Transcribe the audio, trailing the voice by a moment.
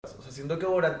O sea, siento que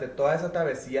durante toda esa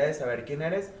travesía de saber quién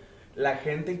eres, la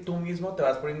gente y tú mismo te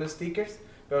vas poniendo stickers,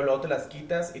 pero luego te las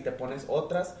quitas y te pones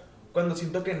otras, cuando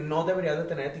siento que no deberías de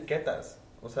tener etiquetas.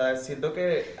 O sea, siento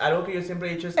que algo que yo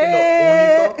siempre he dicho es que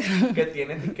lo único que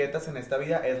tiene etiquetas en esta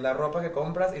vida es la ropa que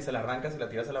compras y se la arrancas y la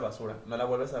tiras a la basura. No la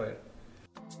vuelves a ver.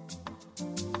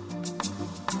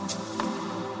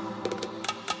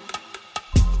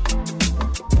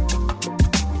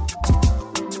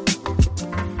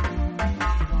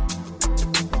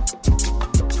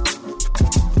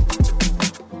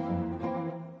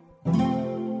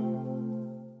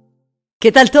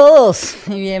 ¿Qué tal todos?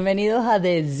 Bienvenidos a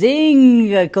The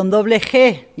Zing con doble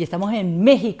G. Y estamos en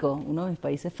México, uno de mis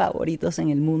países favoritos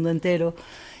en el mundo entero.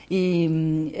 Y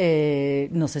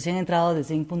no sé si han entrado a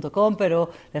thezing.com, pero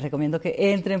les recomiendo que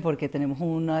entren porque tenemos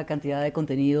una cantidad de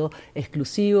contenido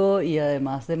exclusivo y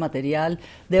además de material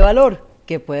de valor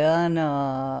que puedan,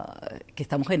 que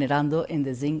estamos generando en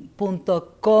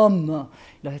thezing.com.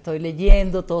 Los estoy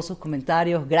leyendo, todos sus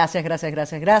comentarios. Gracias, gracias,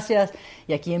 gracias, gracias.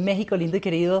 Y aquí en México, lindo y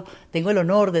querido, tengo el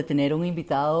honor de tener un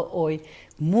invitado hoy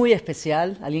muy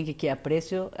especial, alguien que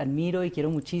aprecio, admiro y quiero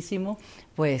muchísimo.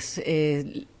 Pues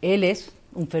él es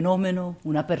un fenómeno,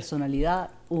 una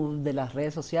personalidad de las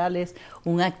redes sociales,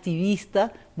 un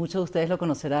activista. Muchos de ustedes lo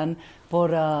conocerán por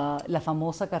la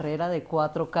famosa carrera de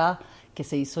 4K que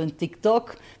se hizo en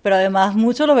TikTok, pero además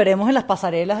muchos lo veremos en las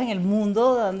pasarelas en el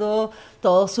mundo, dando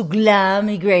todo su glam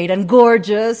y great and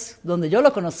gorgeous, donde yo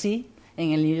lo conocí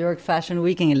en el New York Fashion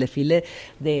Week, en el desfile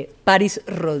de Paris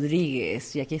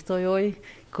Rodríguez. Y aquí estoy hoy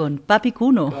con Papi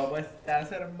Kunno. ¿Cómo estás,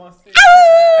 hermosísima?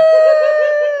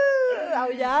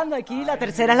 Aullando aquí, la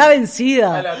tercera es la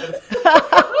vencida.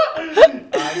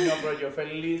 Ay, no, pero yo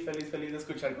feliz de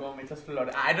escuchar cómo me echas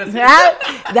flores. Ay, no sé.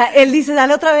 Él dice,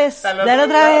 dale otra vez, dale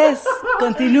otra vez,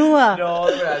 continúa. No,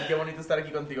 de verdad, qué bonito estar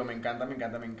aquí contigo, me encanta, me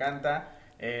encanta, me encanta.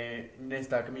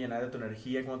 Necesitaba que me llenara de tu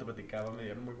energía, como te platicaba, me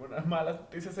dieron muy buenas, malas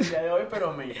noticias el día de hoy,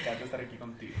 pero me encanta estar aquí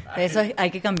contigo. Ay. Eso hay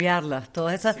que cambiarlas,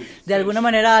 todas esas, Sí, de alguna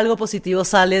manera algo positivo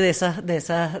sale de esas. Siempre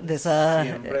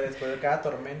después de cada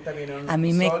tormenta viene un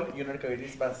sol y un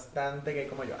arcoíris bastante gay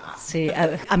como yo. Sí,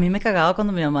 a mí me cagaba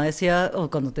cuando mi mamá decía, o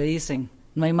cuando te dicen,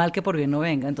 no hay mal que por bien no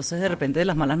venga. Entonces, de repente, de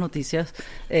las malas noticias,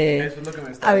 Eso es lo que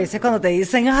me está a veces diciendo. cuando te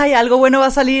dicen, ay, algo bueno va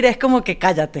a salir, es como que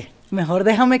cállate. Mejor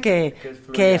déjame que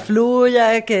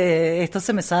fluya, que esto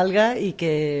se me salga y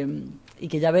que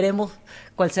ya veremos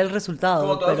cuál sea el resultado.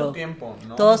 Como todo pero su tiempo,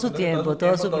 ¿no? Todo su tiempo,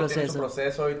 todo su todo tiene su proceso.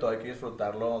 proceso y todo hay que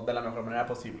disfrutarlo de la mejor manera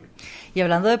posible. Y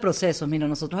hablando de procesos, mira,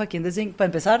 nosotros aquí en The Zinc, para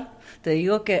empezar, te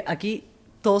digo que aquí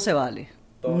todo se vale.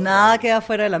 Nada queda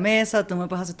fuera de la mesa, tú me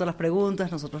puedes hacer todas las preguntas,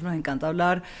 nosotros nos encanta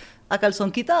hablar a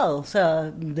calzón quitado, o sea,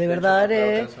 de verdad...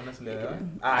 calzones el día de hoy.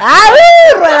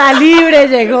 ¡Rueda libre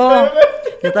llegó!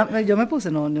 Yo me puse,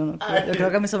 yo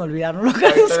creo que a mí se me olvidaron los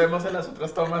Ahorita calzones. vemos en las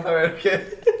otras tomas a ver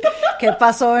qué... ¿Qué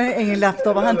pasó en las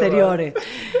tomas anteriores?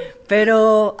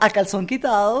 Pero a calzón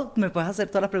quitado me puedes hacer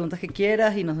todas las preguntas que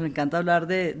quieras y nos encanta hablar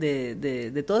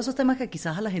de todos esos temas que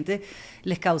quizás a la gente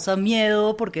les causa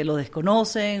miedo porque lo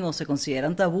desconocen o se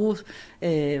consideran tabús.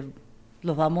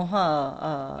 Los vamos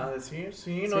A decir,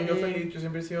 sí, no, Sí. yo feliz, yo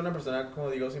siempre he sido una persona, como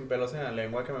digo, sin pelos en la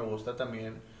lengua, que me gusta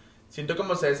también. Siento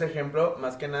como ser ese ejemplo,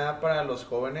 más que nada para los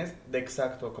jóvenes, de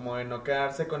exacto, como de no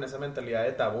quedarse con esa mentalidad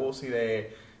de tabús y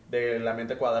de la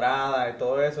mente cuadrada, de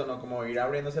todo eso, ¿no? Como ir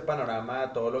abriendo ese panorama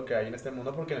a todo lo que hay en este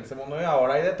mundo, porque en este mundo de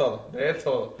ahora hay de todo, de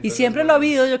todo. Y Entonces, siempre lo ha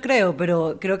habido, yo creo,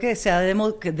 pero creo que se ha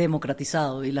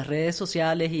democratizado y las redes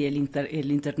sociales y el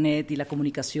internet y la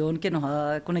comunicación que nos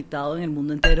ha conectado en el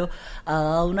mundo entero ha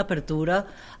dado una apertura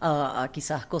a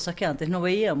quizás cosas que antes no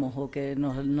veíamos o que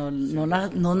no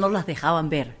nos las dejaban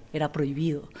ver, era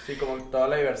prohibido. Sí, como toda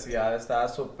la diversidad estaba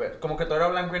súper... Como que todo era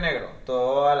blanco y negro.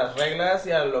 Todo a las reglas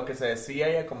y a lo que se decía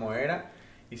y a cómo era.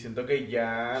 Y siento que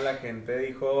ya la gente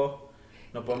dijo...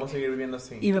 No podemos seguir viviendo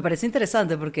así. Y me parece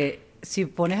interesante porque si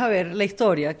pones a ver la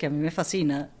historia, que a mí me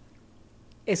fascina,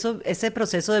 ese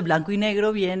proceso de blanco y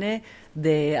negro viene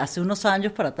de hace unos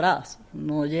años para atrás.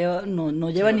 No lleva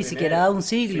ni siquiera un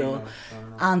siglo. Sí,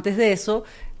 no. Antes de eso...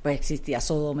 pues existía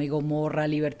Sodoma y Gomorra,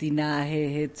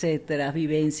 libertinajes, etcétera,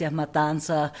 vivencias,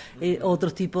 matanzas,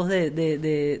 otros tipos de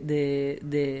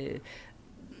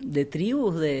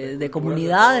tribus, de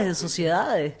comunidades, de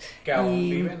sociedades. Que aún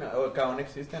viven, o que aún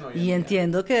existen hoy en Y día.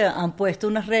 entiendo que han puesto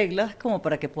unas reglas como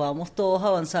para que podamos todos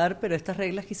avanzar, pero estas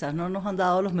reglas quizás no nos han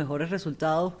dado los mejores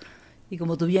resultados. Y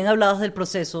como tú bien hablabas del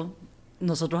proceso,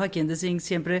 nosotros aquí en The Zinc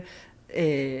siempre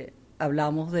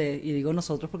hablamos y digo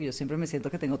nosotros porque yo siempre me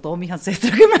siento que tengo todos mis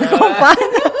ancestros que me acompañan.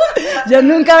 Yo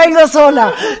nunca vengo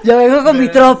sola, yo vengo con mi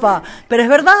tropa, pero es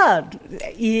verdad,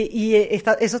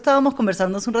 eso estábamos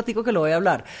conversando hace un ratico que lo voy a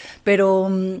hablar, pero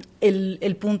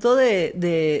el punto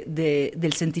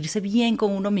del sentirse bien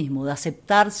con uno mismo, de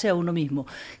aceptarse a uno mismo,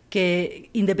 que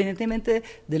independientemente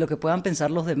de lo que puedan pensar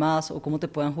los demás o cómo te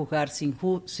puedan juzgar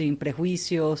sin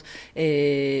prejuicios,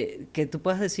 que tú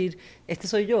puedas decir, este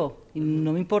soy yo, y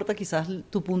no me importa quizás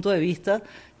tu punto de vista,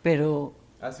 pero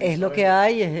Así es soy. lo que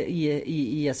hay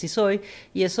y así soy.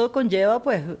 Y eso conlleva,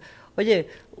 pues, oye,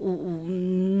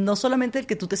 no solamente el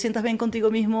que tú te sientas bien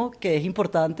contigo mismo, que es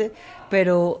importante,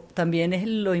 pero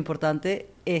también lo importante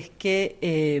es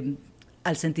que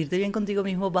al sentirte bien contigo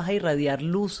mismo vas a irradiar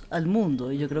luz al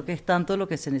mundo. Y yo creo que es tanto lo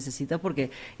que se necesita porque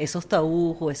esos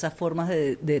tabús o esas formas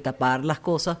de tapar las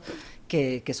cosas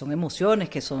que son emociones,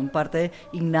 que son parte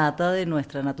innata de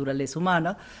nuestra naturaleza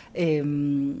humana,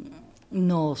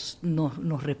 nos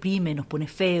reprime, nos pone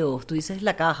feos. Tú dices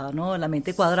la caja, ¿no? La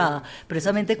mente cuadrada, Sí, pero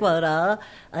esa mente cuadrada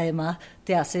además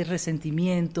te hace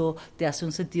resentimiento, te hace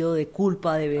un sentido de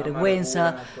culpa, de vergüenza,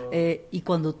 amargura, y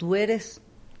cuando tú eres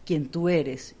quien tú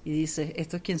eres y dices,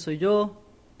 esto es quien soy yo,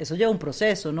 eso lleva un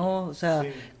proceso, ¿no? O sea,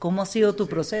 Sí. ¿cómo ha sido tu Sí.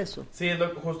 proceso? Sí, es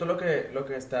justo lo que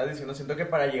estabas diciendo. Siento que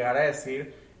para llegar a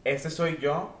decir, este soy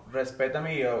yo,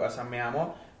 respétame y, o sea, me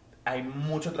amo, hay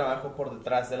mucho trabajo por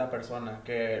detrás de la persona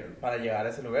que para llegar a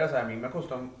ese lugar. O sea, a mí me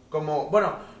costó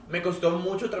me costó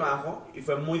mucho trabajo y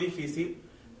fue muy difícil,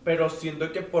 pero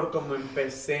siento que por como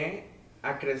empecé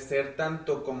a crecer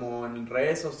tanto como en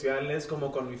redes sociales,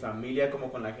 como con mi familia,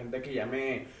 como con la gente que ya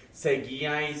me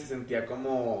seguía y se sentía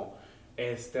como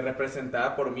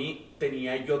representada por mí,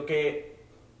 tenía yo que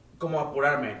como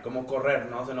apurarme, como correr,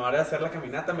 ¿no? O sea, no vale hacer la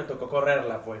caminata, me tocó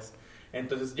correrla, pues.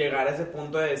 Entonces, llegar a ese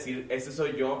punto de decir, ese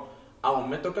soy yo, aún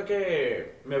me toca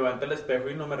que me vea ante el espejo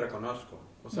y no me reconozco.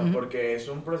 O sea, porque es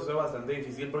un proceso bastante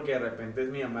difícil porque de repente es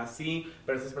mi mamá sí,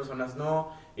 pero esas personas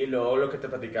no. Y luego lo que te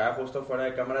platicaba justo fuera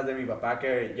de cámaras de mi papá,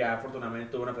 que ya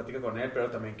afortunadamente tuve una plática con él,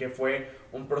 pero también que fue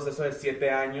un proceso de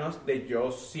 7 años de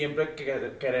yo siempre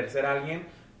querer ser alguien,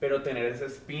 pero tener esa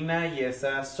espina y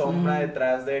esa sombra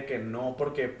detrás de que no,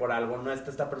 porque por algo no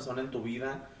está esta persona en tu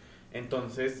vida.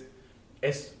 Entonces,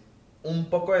 es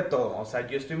un poco de todo. O sea,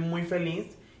 yo estoy muy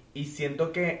feliz y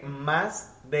siento que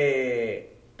más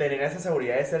de tener esa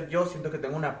seguridad de ser yo, siento que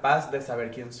tengo una paz de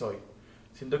saber quién soy.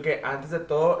 Siento que antes de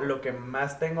todo, lo que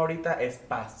más tengo ahorita es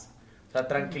paz. O sea,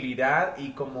 tranquilidad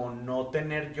y como no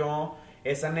tener yo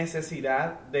esa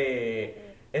necesidad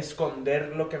de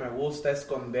esconder lo que me gusta,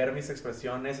 esconder mis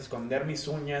expresiones, esconder mis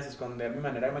uñas, esconder mi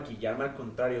manera de maquillarme. Al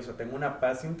contrario, o sea, tengo una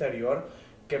paz interior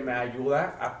que me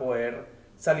ayuda a poder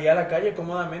salir a la calle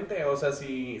cómodamente. O sea,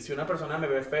 si una persona me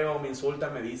ve feo, me insulta,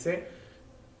 me dice,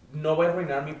 no voy a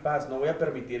arruinar mi paz, no voy a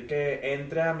permitir que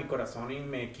entre a mi corazón y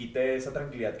me quite esa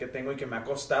tranquilidad que tengo y que me ha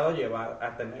costado llevar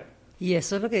a tener. Y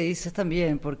eso es lo que dices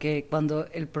también, porque cuando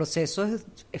el proceso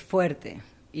es fuerte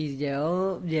y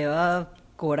lleva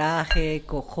coraje,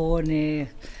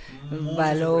 cojones, Mucho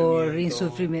valor, sufrimiento.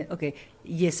 insufrimiento, okay.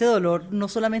 Y ese dolor no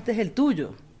solamente es el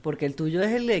tuyo, porque el tuyo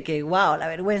es el de que, wow, la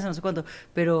vergüenza, no sé cuánto,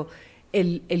 pero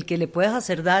el que le puedas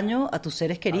hacer daño a tus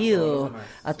seres queridos, demás,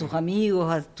 a sí. tus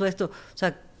amigos, a todo esto, o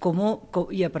sea,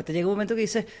 y aparte llega un momento que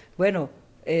dices, bueno,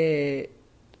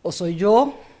 o soy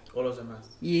yo, O los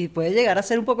demás. y puede llegar a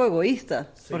ser un poco egoísta,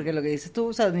 Sí. porque lo que dices tú,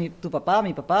 o sea, tu papá,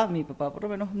 mi papá por lo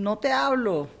menos no te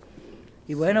hablo.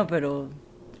 Y bueno, pero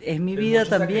es mi Es vida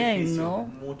mucho también, sacrificio, ¿no?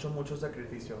 mucho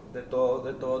sacrificio, de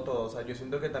todo. O sea, yo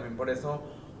siento que también por eso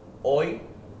hoy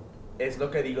es lo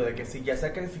que digo, de que si ya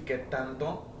sacrifiqué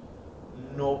tanto,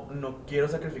 no quiero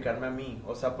sacrificarme a mí.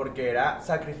 O sea, porque era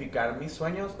sacrificar mis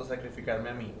sueños o sacrificarme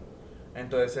a mí.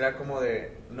 Entonces era como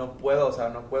de, no puedo, o sea,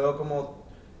 no puedo como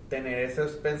tener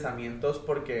esos pensamientos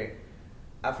porque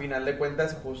a final de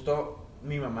cuentas justo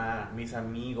mi mamá, mis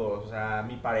amigos, o sea,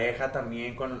 mi pareja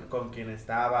también con quien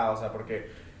estaba, o sea, porque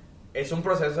es un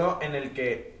proceso en el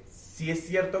que sí es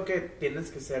cierto que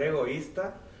tienes que ser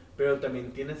egoísta, pero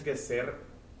también tienes que ser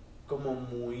como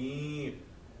muy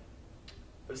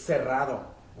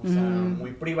cerrado, o sea,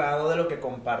 muy privado de lo que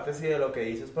compartes y de lo que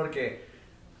dices porque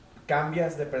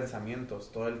cambias de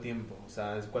pensamientos todo el tiempo. O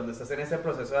sea, cuando estás en ese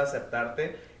proceso de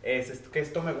aceptarte, es que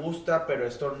esto me gusta, pero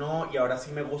esto no, y ahora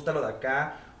sí me gusta lo de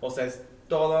acá. O sea, es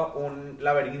todo un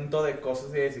laberinto de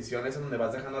cosas y decisiones en donde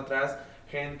vas dejando atrás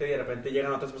gente y de repente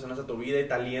llegan otras personas a tu vida y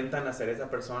te alientan a ser esa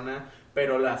persona,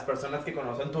 pero las personas que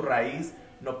conocen tu raíz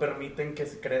no permiten que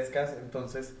crezcas,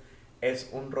 entonces es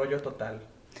un rollo total.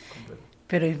 Completo.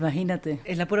 Pero imagínate,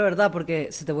 es la pura verdad,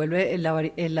 porque se te vuelve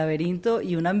el laberinto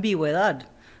y una ambigüedad.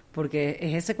 porque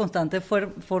es esa constante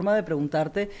forma de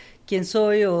preguntarte quién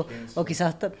soy o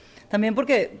quizás también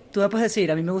porque tú me puedes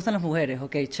decir, a mí me gustan las mujeres,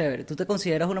 ok, chévere, ¿tú te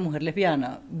consideras una mujer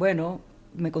lesbiana? Bueno,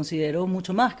 me considero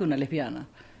mucho más que una lesbiana.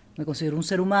 Me considero un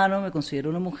ser humano, me considero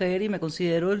una mujer y me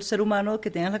considero el ser humano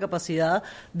que tenga la capacidad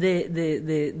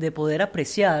de poder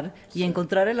apreciar y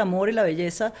encontrar el amor y la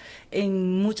belleza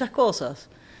en muchas cosas.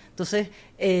 Entonces,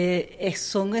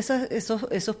 son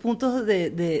esos puntos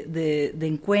de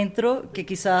encuentro que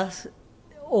quizás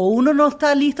o uno no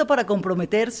está listo para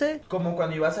comprometerse. Como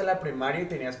cuando ibas a la primaria y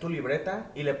tenías tu libreta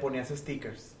y le ponías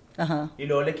stickers. Ajá. Y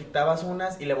luego le quitabas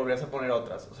unas y le volvías a poner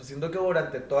otras. O sea, siento que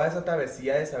durante toda esa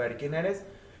travesía de saber quién eres,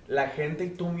 la gente y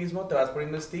tú mismo te vas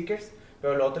poniendo stickers,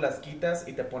 pero luego te las quitas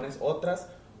y te pones otras,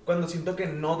 cuando siento que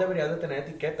no deberías de tener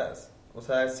etiquetas. O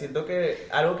sea, siento que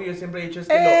algo que yo siempre he dicho es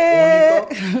que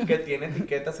lo único que tiene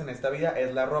etiquetas en esta vida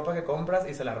es la ropa que compras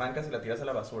y se la arrancas y la tiras a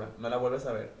la basura, no la vuelves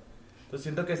a ver. Entonces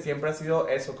siento que siempre ha sido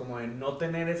eso, como de no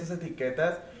tener esas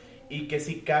etiquetas, y que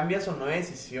si cambias o no de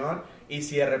decisión, y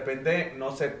si de repente,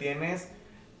 no sé, tienes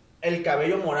el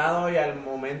cabello morado y al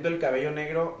momento el cabello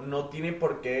negro, no tiene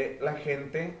por qué la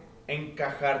gente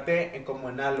encajarte como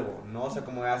en algo, ¿no? O sea,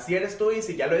 como así eres tú y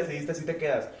si ya lo decidiste, así te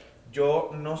quedas. Yo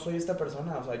no soy esta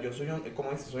persona, o sea, yo soy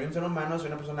como dices, soy un ser humano, soy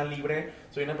una persona libre,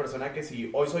 soy una persona que si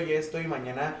hoy soy esto y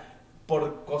mañana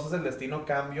por cosas del destino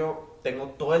cambio, tengo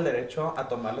todo el derecho a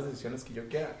tomar las decisiones que yo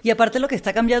quiera. Y aparte lo que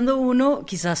está cambiando uno,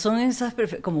 quizás son esas,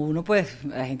 como uno pues,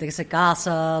 hay gente que se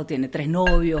casa, o tiene 3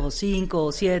 novios, o 5,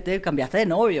 o 7, cambiaste de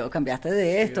novio, cambiaste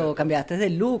de esto, sí, cambiaste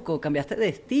de look, o cambiaste de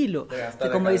estilo.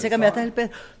 Como dice, cambiaste el pelo,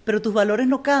 pero tus valores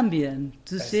no cambian,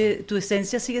 tu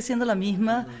esencia sigue siendo la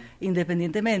misma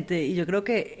independientemente, y yo creo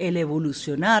que el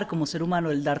evolucionar como ser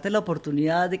humano, el darte la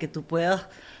oportunidad de que tú puedas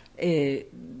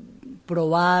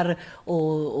probar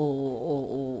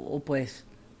o pues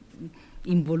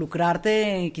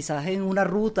involucrarte quizás en una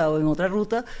ruta o en otra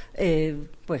ruta,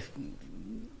 pues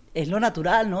es lo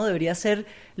natural, ¿no? Debería ser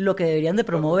lo que deberían de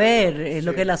promover, es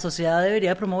lo que la sociedad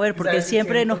debería promover, porque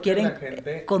siempre nos quieren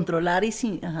controlar y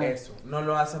sin... Ajá. Eso, no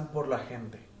lo hacen por la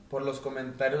gente, por los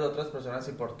comentarios de otras personas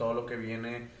y por todo lo que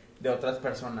viene de otras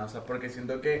personas, o sea, porque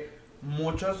siento que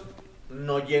muchos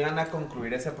no llegan a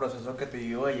concluir ese proceso que te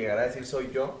digo de llegar a decir soy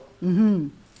yo,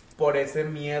 por ese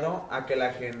miedo a que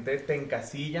la gente te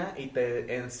encasilla y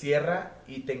te encierra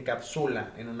y te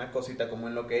encapsula en una cosita como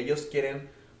en lo que ellos quieren,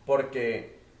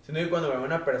 porque siento que cuando ven a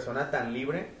una persona tan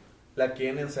libre la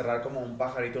quieren encerrar como un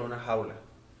pajarito en una jaula,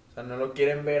 o sea, no lo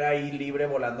quieren ver ahí libre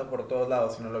volando por todos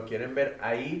lados, sino lo quieren ver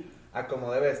ahí a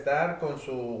como debe estar, con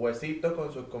su huesito,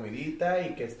 con su comidita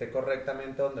y que esté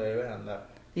correctamente donde debe andar.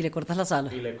 Y le cortas las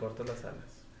alas. Y le cortas las alas.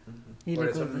 Por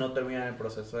eso no termina el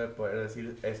proceso de poder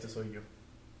decir, este soy yo.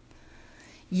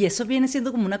 Y eso viene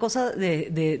siendo como una cosa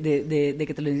de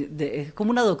que es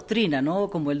como una doctrina, ¿no?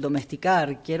 Como el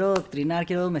domesticar. Quiero doctrinar,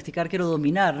 quiero domesticar, quiero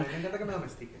dominar. A mí me encanta que me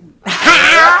domestiquen.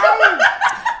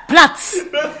 Platz.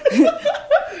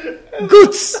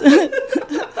 Guts.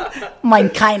 Mein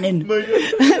keinen.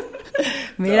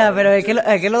 Mira, pero es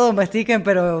que lo domestiquen,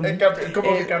 pero...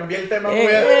 Como que cambié el tema.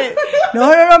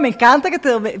 No, me encanta que te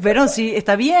domestiquen. Pero sí,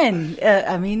 está bien.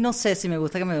 A mí no sé si me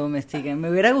gusta que me domestiquen.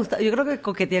 Me hubiera gustado, yo creo que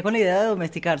coqueteé con la idea de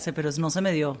domesticarse, pero no se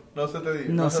me dio. No se te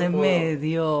dio. No se me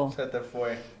dio. Se te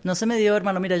fue. No se me dio,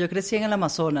 hermano. Mira, yo crecí en el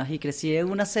Amazonas y crecí en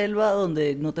una selva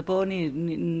donde no te puedo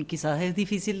ni quizás es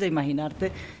difícil de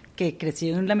imaginarte que crecí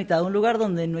en la mitad de un lugar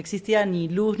donde no existía ni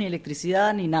luz, ni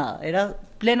electricidad, ni nada. Era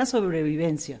plena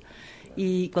sobrevivencia.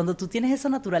 Y cuando tú tienes esa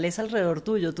naturaleza alrededor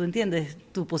tuyo, tú entiendes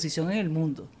tu posición en el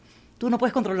mundo. Tú no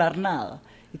puedes controlar nada.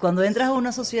 Y cuando entras a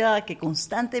una sociedad que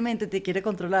constantemente te quiere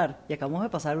controlar, y acabamos de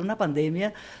pasar una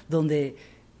pandemia donde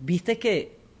viste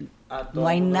que no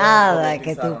hay nada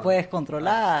que tú puedes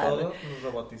controlar. Todos nos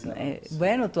robotizaron.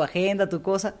 Bueno, tu agenda, tu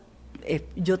cosa...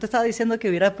 yo te estaba diciendo que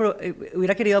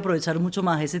hubiera querido aprovechar mucho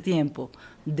más ese tiempo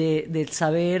del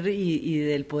saber y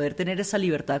del poder tener esa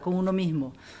libertad con uno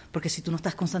mismo, porque si tú no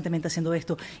estás constantemente haciendo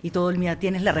esto y todo el día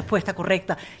tienes la respuesta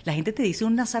correcta, la gente te dice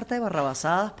una sarta de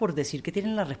barrabasadas por decir que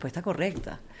tienen la respuesta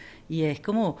correcta, y es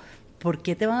como, ¿por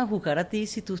qué te van a juzgar a ti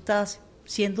si tú estás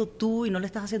siendo tú y no le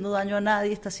estás haciendo daño a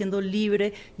nadie, estás siendo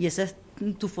libre y esa es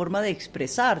tu forma de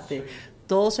expresarte? Sí.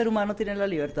 Todo ser humano tiene la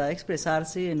libertad de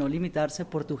expresarse y de no limitarse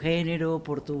por tu género,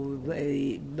 por tu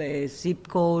zip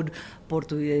code, por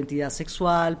tu identidad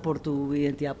sexual, por tu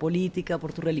identidad política,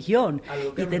 por tu religión.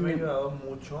 Algo que a mí me ha ayudado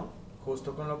mucho,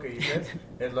 justo con lo que dices,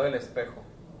 es lo del espejo.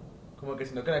 Como que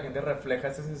siento que la gente refleja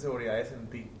esas inseguridades en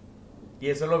ti. Y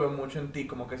eso lo veo mucho en ti,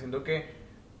 como que siento que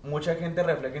mucha gente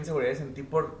refleja inseguridades en ti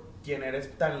por quien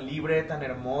eres tan libre, tan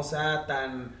hermosa,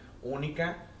 tan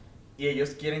única. Y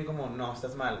ellos quieren como, no,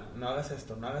 estás mal, no hagas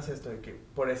esto, no hagas esto. Y que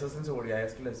por esas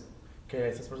inseguridades que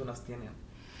esas personas tienen.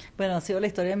 Bueno, ha sido la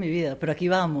historia de mi vida, pero aquí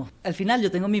vamos. Al final yo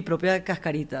tengo mi propia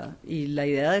cascarita y la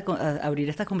idea de abrir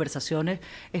estas conversaciones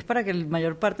es para que la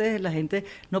mayor parte de la gente,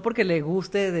 no porque le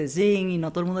guste de Zing y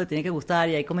no todo el mundo le tiene que gustar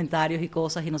y hay comentarios y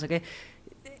cosas y no sé qué,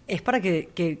 es para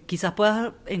que quizás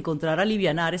puedas encontrar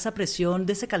alivianar esa presión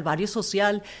de ese calvario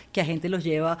social que a gente los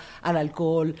lleva al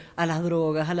alcohol, a las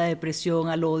drogas, a la depresión,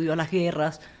 al odio, a las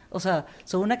guerras. O sea,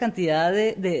 son una cantidad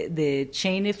de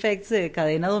chain effects, de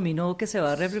cadena dominó que se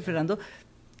va refrigerando,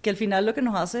 que al final lo que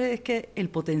nos hace es que el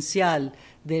potencial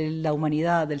de la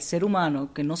humanidad, del ser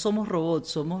humano, que no somos robots,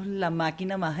 somos la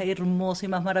máquina más hermosa y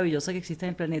más maravillosa que existe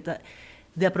en el planeta,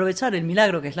 de aprovechar el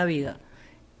milagro que es la vida.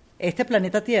 Este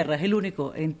planeta Tierra es el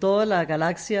único en toda la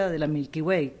galaxia de la Milky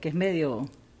Way, que es medio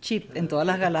cheap en todas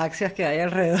las galaxias que hay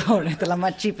alrededor. Esta es la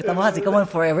más cheap, estamos así como en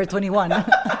Forever 21.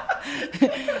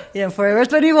 Y en Forever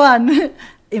 21,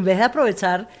 en vez de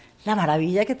aprovechar la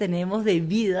maravilla que tenemos de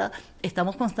vida,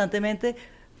 estamos constantemente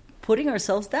putting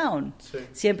ourselves down. Sí.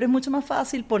 Siempre es mucho más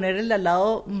fácil ponerle al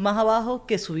lado más abajo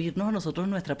que subirnos a nosotros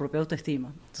nuestra propia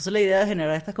autoestima. Entonces la idea de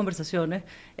generar estas conversaciones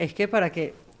es que para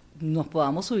que nos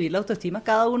podamos subir la autoestima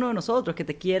cada uno de nosotros, que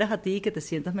te quieras a ti, que te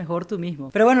sientas mejor tú mismo.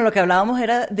 Pero bueno, lo que hablábamos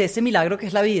era de ese milagro que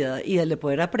es la vida y del de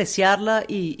poder apreciarla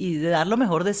y de dar lo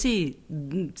mejor de sí,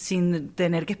 sin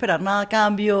tener que esperar nada a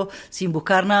cambio, sin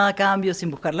buscar nada a cambio, sin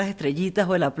buscar las estrellitas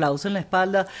o el aplauso en la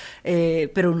espalda,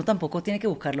 pero uno tampoco tiene que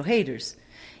buscar los haters.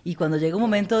 Y cuando llega un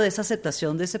momento de esa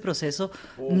aceptación de ese proceso,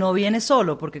 no viene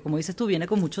solo, porque como dices tú, viene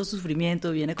con mucho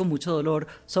sufrimiento, viene con mucho dolor.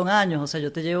 Son años, o sea,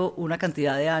 yo te llevo una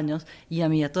cantidad de años y a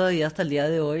mí todavía hasta el día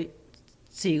de hoy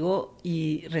sigo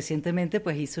y recientemente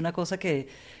pues hice una cosa que,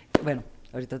 bueno,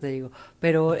 ahorita te digo,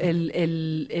 pero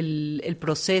el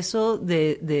proceso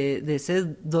de ese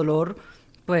dolor,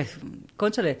 pues,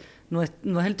 cónchale, no es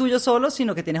el tuyo solo,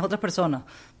 sino que tienes otras personas,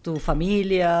 tu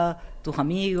familia, tus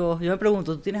amigos. Yo me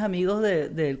pregunto, ¿tú tienes amigos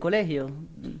del colegio?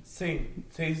 Sí,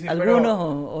 ¿Algunos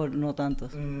o no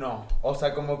tantos? No, o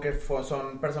sea, como que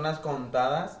son personas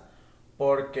contadas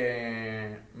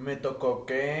porque me tocó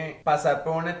que pasar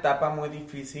por una etapa muy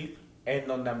difícil en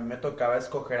donde a mí me tocaba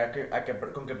escoger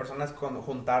con qué personas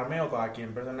juntarme o con a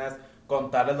quién personas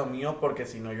contarles lo mío, porque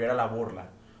si no yo era la burla.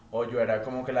 O yo era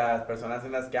como que las personas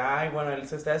en las que, ay, bueno, él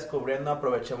se está descubriendo,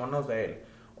 aprovechémonos de él.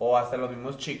 O hasta los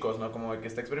mismos chicos, ¿no? Como el que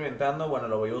está experimentando, bueno,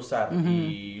 lo voy a usar. Uh-huh.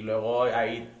 Y luego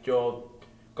ahí yo,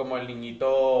 como el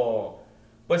niñito,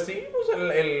 pues sí, pues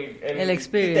el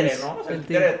experience. Títere, ¿no? O sea, el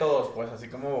títere de todos, pues así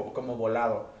como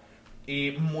volado.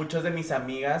 Y muchas de mis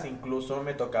amigas incluso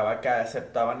me tocaba que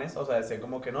aceptaban eso, o sea, decían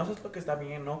como que no, eso es lo que está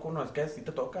bien, ¿no? Kunno, es que así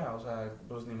te toca, o sea,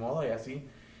 pues ni modo y así.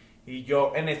 Y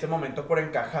yo en este momento por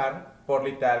encajar, por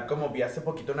literal, como vi hace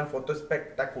poquito una foto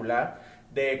espectacular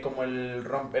de como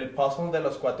el puzzle de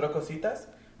los 4 cositas,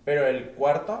 pero el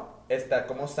cuarto está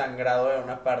como sangrado de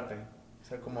una parte. O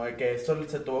sea, como de que eso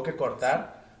se tuvo que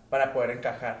cortar para poder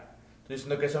encajar. Estoy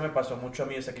diciendo que eso me pasó mucho a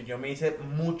mí, o sea, que yo me hice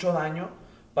mucho daño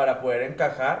para poder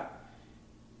encajar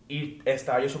y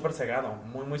estaba yo súper cegado,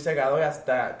 muy muy cegado, y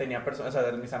hasta tenía personas, o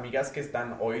sea, de mis amigas que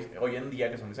están hoy en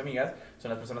día, que son mis amigas, son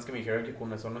las personas que me dijeron que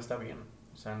con eso no está bien.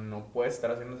 O sea, no puedes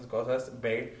estar haciendo esas cosas,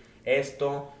 ve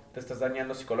esto, te estás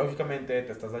dañando psicológicamente,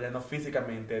 te estás dañando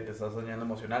físicamente, te estás dañando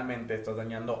emocionalmente, estás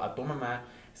dañando a tu mamá,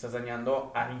 estás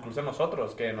dañando incluso a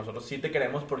nosotros, que nosotros sí te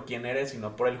queremos por quién eres y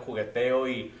no por el jugueteo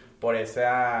y por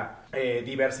esa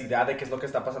diversidad de qué es lo que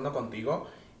está pasando contigo.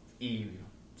 Y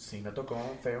sí, me tocó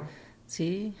feo.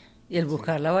 Sí, y el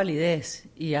buscar la validez,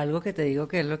 y algo que te digo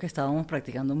que es lo que estábamos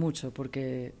practicando mucho,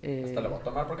 porque... Hasta lo voy a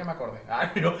tomar porque me acordé. Ay,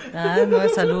 no,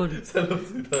 es salud.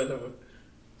 Saludcita del amor.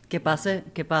 Que pase.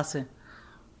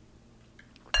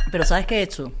 Pero ¿sabes qué he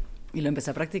hecho? Y lo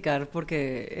empecé a practicar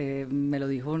porque me lo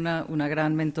dijo una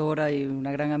gran mentora y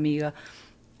una gran amiga,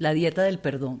 la dieta del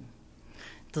perdón.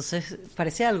 Entonces,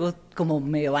 parece algo como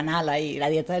medio banal ahí, la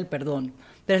dieta del perdón.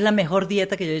 Pero es la mejor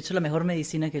dieta que yo he hecho, la mejor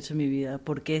medicina que he hecho en mi vida,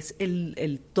 porque es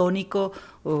el tónico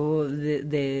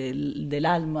del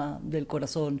alma, del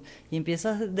corazón. Y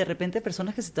empiezas de repente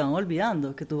personas que se te van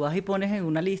olvidando, que tú vas y pones en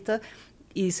una lista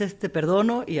y dices, te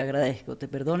perdono y agradezco, te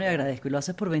perdono y agradezco, y lo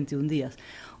haces por 21 días.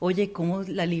 Oye, cómo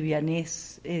la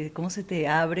livianez, cómo se te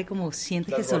abre, cómo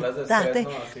sientes que soltaste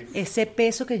ese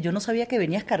peso que yo no sabía que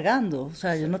venías cargando. O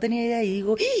sea, yo no tenía idea y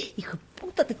digo, hijo de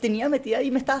puta, te tenía metida ahí,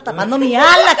 me estabas tapando mi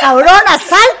ala, cabrona,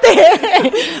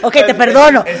 salte. Ok, te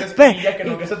perdono. Esa espinilla que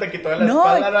nunca se te quitó de la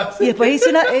espalda. Y después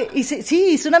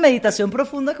hice una meditación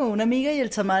profunda con una amiga y el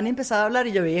chamán empezaba a hablar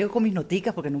y yo veía con mis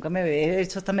noticas porque nunca me había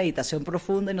hecho esta meditación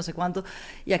profunda y no sé cuánto,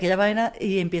 y aquella vaina,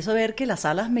 y empiezo a ver que las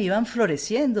alas me iban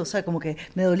floreciendo, o sea, como que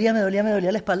me dolía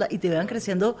la espalda y te iban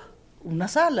creciendo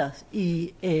unas alas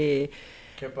y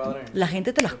qué padre. La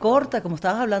gente te las corta, como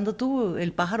estabas hablando tú,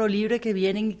 el pájaro libre que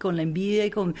vienen con la envidia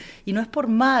y no es por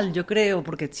mal, yo creo,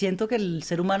 porque siento que el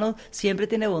ser humano siempre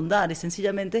tiene bondad, y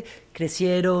sencillamente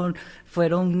crecieron,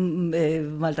 fueron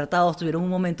maltratados, tuvieron un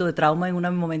momento de trauma en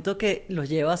un momento que los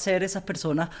lleva a ser esas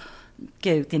personas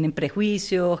que tienen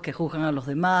prejuicios, que juzgan a los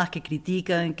demás, que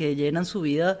critican, que llenan su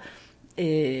vida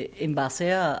en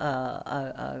base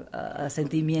a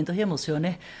sentimientos y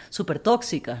emociones súper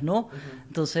tóxicas, ¿no? Uh-huh.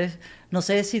 Entonces, no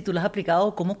sé si tú lo has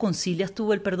aplicado, ¿cómo concilias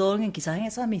tú el perdón quizás en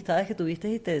esas amistades que tuviste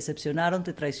y te decepcionaron,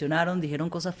 te traicionaron,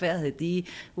 dijeron cosas feas de ti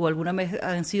o alguna vez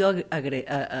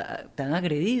te han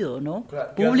agredido, ¿no?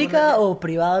 Claro, ¿pública o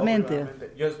privadamente?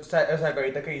 Yo, o sea,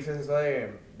 ahorita que dices eso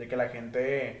de que la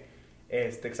gente...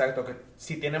 exacto, que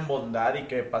sí tienen bondad y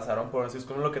que pasaron por eso, es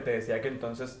como lo que te decía, que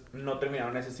entonces no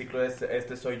terminaron ese ciclo de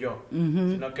este soy yo,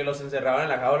 uh-huh. Sino que los encerraban en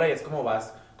la jaula y es como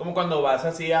cuando vas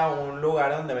así a un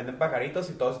lugar donde venden pajaritos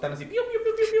y todos están así, piu, piu,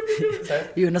 piu, piu, piu,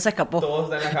 ¿sabes? Y uno se escapó.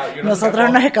 Todos están en la jaula.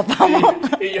 Nosotros nos escapamos.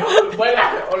 Y yo,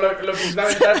 fuera, o lo quise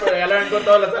aventar, pero ya lo habían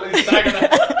cortado las alas y trágala.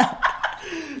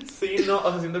 Sí, no,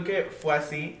 o sea, siento que fue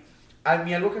así. A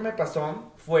mí algo que me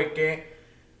pasó fue que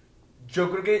yo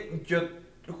creo que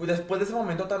después de ese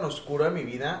momento tan oscuro de mi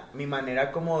vida, mi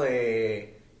manera como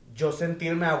de yo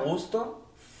sentirme a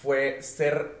gusto fue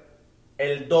ser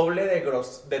el doble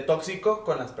de tóxico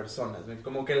con las personas,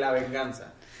 como que la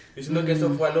venganza. Yo siento que eso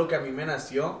fue algo que a mí me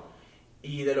nació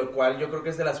y de lo cual yo creo que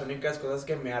es de las únicas cosas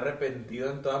que me he arrepentido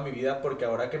en toda mi vida, porque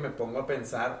ahora que me pongo a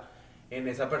pensar en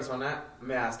esa persona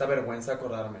me da hasta vergüenza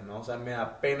acordarme, ¿no? O sea, me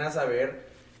da pena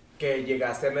saber que llegué a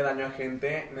hacerle daño a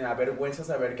gente, me da vergüenza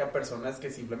saber que a personas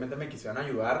que simplemente me quisieron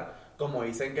ayudar, como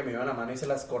dicen que me iban la mano y se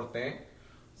las corté,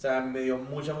 o sea, me dio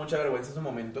mucha vergüenza en su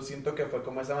momento. Siento que fue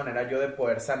como esa manera yo de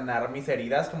poder sanar mis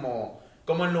heridas, como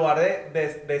en lugar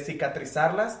de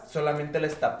cicatrizarlas, solamente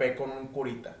les tapé con un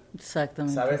curita.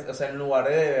 Exactamente. ¿Sabes? O sea, en lugar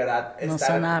de verdad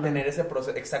tener ese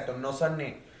proceso, exacto, no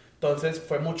sané. Entonces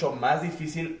fue mucho más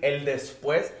difícil el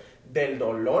después del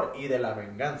dolor y de la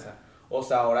venganza. O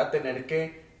sea, ahora tener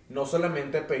que no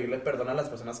solamente pedirle perdón a las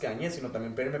personas que dañé, sino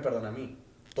también pedirme perdón a mí,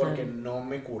 porque no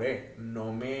me curé,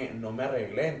 no me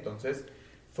arreglé. Entonces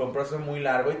fue un proceso muy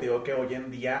largo y te digo que hoy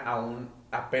en día aún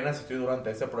apenas estoy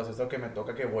durante ese proceso que me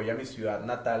toca, que voy a mi ciudad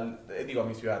natal, a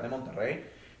mi ciudad de Monterrey,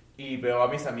 y veo a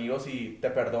mis amigos y te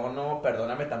perdono,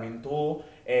 perdóname también tú,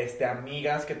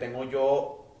 amigas que tengo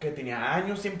yo que tenía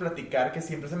años sin platicar, que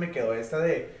siempre se me quedó esta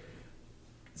de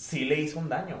sí le hizo un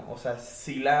daño, o sea,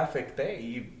 sí la afecté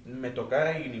y me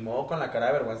toca, y ni modo, con la cara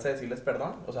de vergüenza decirles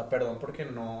perdón, o sea, perdón porque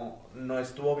no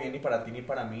estuvo bien ni para ti, ni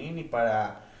para mí, ni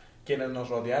para quienes nos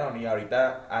rodearon. Y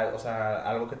ahorita, o sea,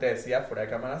 algo que te decía fuera de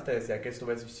cámaras, te decía que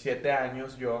estuve 7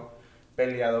 años yo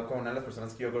peleado con una de las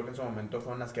personas que yo creo que en su momento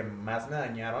fueron las que más me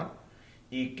dañaron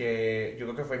y que yo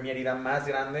creo que fue mi herida más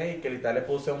grande y que literal le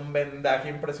puse un vendaje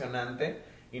impresionante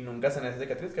y nunca sané esa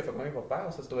cicatriz, que fue con mi papá.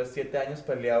 O sea, estuve 7 años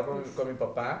peleado con mi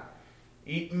papá.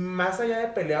 Y más allá de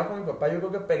peleado con mi papá, yo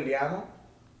creo que peleado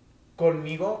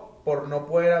conmigo por no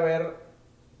poder haber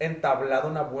entablado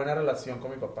una buena relación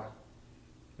con mi papá.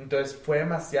 Entonces fue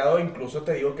demasiado. Incluso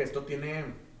te digo que esto tiene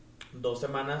 2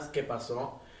 semanas que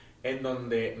pasó, en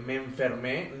donde me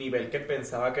enfermé, nivel que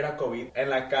pensaba que era COVID. En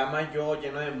la cama yo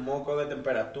lleno de moco, de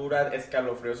temperatura,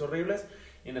 escalofríos horribles.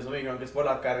 Y en eso me dijeron que es por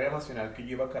la carga emocional que yo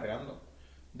iba cargando.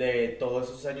 De todos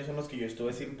esos años en los que yo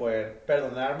estuve sin poder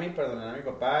perdonarme y perdonar a mi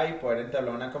papá y poder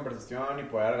entablar una conversación y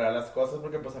poder arreglar las cosas,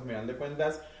 porque pues al final de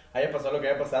cuentas, haya pasado lo que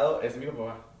haya pasado, es mi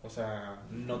papá. O sea,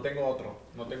 no tengo otro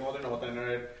y no voy a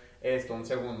tener un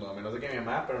segundo, a menos de que mi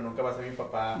mamá, pero nunca va a ser mi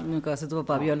papá. Nunca va a ser tu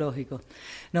papá biológico.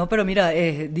 No, pero mira,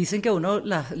 dicen que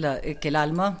que el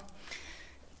alma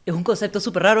es un concepto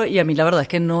súper raro y a mí la verdad es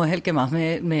que no es el que más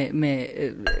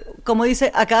como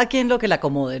dice, a cada quien lo que le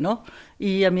acomode, ¿no?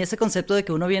 Y a mí ese concepto de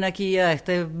que uno viene aquí a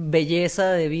esta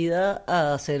belleza de vida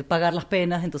a hacer pagar las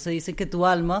penas, entonces dicen que tu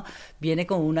alma viene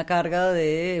con una carga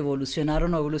de evolucionar o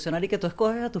no evolucionar y que tú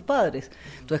escoges a tus padres.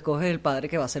 Tú escoges el padre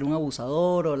que va a ser un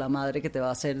abusador o la madre que te va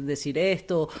a hacer decir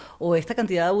esto o esta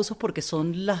cantidad de abusos porque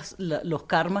son los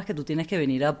karmas que tú tienes que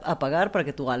venir a pagar para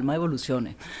que tu alma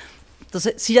evolucione.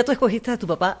 Entonces, si ya tú escogiste a tu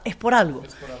papá, es por algo.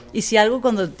 Es por algo. Y si algo,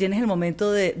 cuando tienes el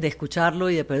momento de escucharlo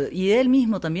y de él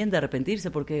mismo también de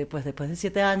arrepentirse, porque pues después de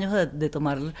 7 años de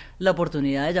tomar la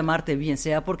oportunidad de llamarte, bien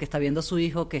sea porque está viendo a su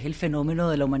hijo, que es el fenómeno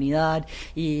de la humanidad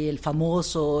y el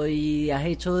famoso, y has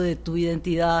hecho de tu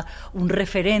identidad un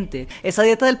referente. Esa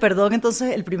dieta del perdón,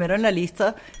 entonces, el primero en la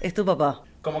lista es tu papá.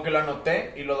 Como que lo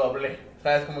anoté y lo doblé,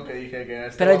 ¿sabes? Como que dije que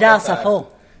esto Pero va a ya pasar.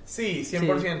 zafó. Sí,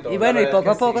 100%. Sí. Y bueno, y poco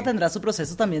a poco sí. tendrá su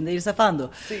proceso también de ir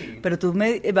zafando. Sí. Pero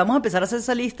vamos a empezar a hacer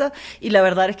esa lista y la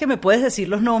verdad es que me puedes decir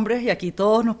los nombres y aquí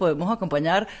todos nos podemos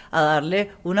acompañar a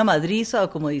darle una madriza o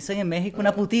como dicen en México,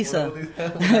 una putiza.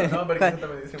 No, pero eso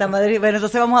también dice. Bueno,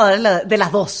 entonces vamos a darle de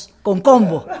las dos, con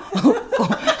combo.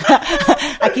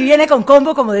 Aquí viene con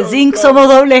combo, como de Zinc somos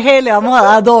doble G, le vamos a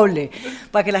dar doble,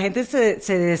 para que la gente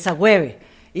se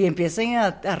desagüeve y empiecen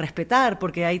a respetar,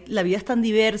 porque la vida es tan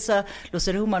diversa, los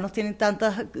seres humanos tienen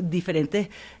tantas diferentes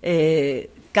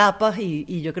capas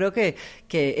y yo creo que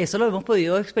eso lo hemos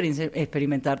podido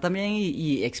experimentar también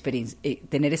y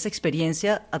tener esa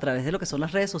experiencia a través de lo que son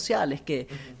las redes sociales, que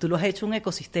tú lo has hecho un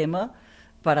ecosistema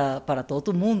para todo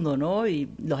tu mundo, ¿no? Y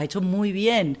lo has hecho muy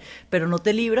bien, pero no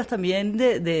te libras también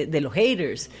de los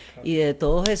haters y de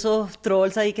todos esos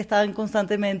trolls ahí que están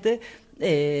constantemente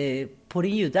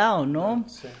putting you down, ¿no?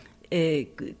 Sí.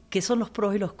 ¿Qué son los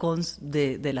pros y los cons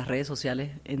de las redes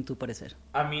sociales, en tu parecer?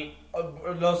 A mí,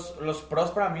 los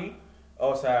pros para mí,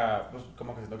 o sea, pues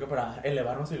como que siento que para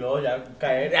elevarnos y luego ya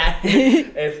caer,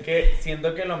 es que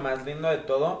siento que lo más lindo de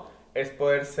todo es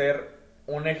poder ser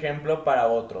un ejemplo para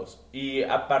otros. Y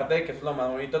aparte de que eso es lo más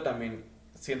bonito, también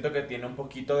siento que tiene un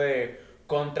poquito de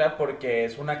contra porque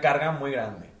es una carga muy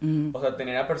grande. O sea,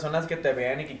 tener a personas que te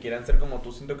vean y que quieran ser como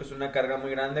tú, siento que es una carga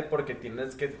muy grande porque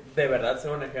tienes que de verdad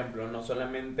ser un ejemplo, no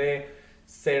solamente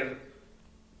ser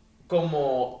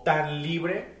como tan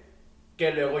libre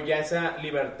que luego ya esa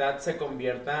libertad se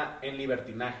convierta en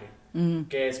libertinaje.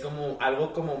 Que es como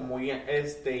algo como muy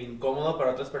incómodo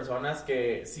para otras personas,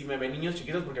 que si me ven niños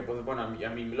chiquitos, porque pues bueno, a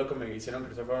mí lo que me hicieron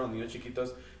crecer fueron los niños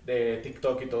chiquitos de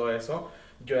TikTok y todo eso,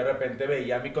 yo de repente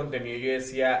veía mi contenido y yo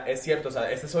decía, es cierto, o sea,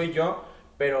 este soy yo,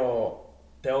 pero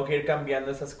tengo que ir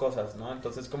cambiando esas cosas, ¿no?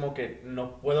 Entonces como que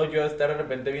no puedo yo estar de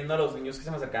repente viendo a los niños que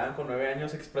se me acercaban con 9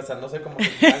 años expresándose como que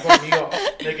estaban conmigo,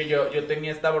 de que yo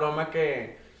tenía esta broma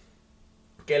que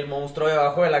el monstruo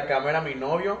debajo de la cama era mi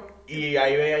novio. Y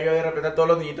ahí veía yo de repente a todos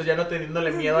los niñitos ya no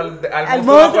teniéndole miedo al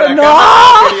monstruo de la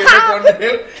cama, queriendo con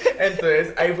él.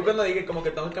 Entonces ahí fue cuando dije como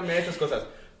que tengo que cambiar estas cosas.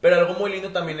 Pero algo muy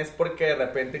lindo también es porque de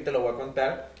repente, y te lo voy a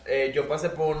contar, yo pasé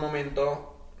por un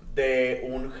momento de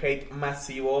un hate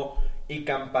masivo y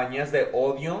campañas de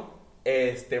odio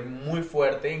muy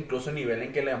fuerte, incluso a nivel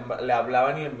en que le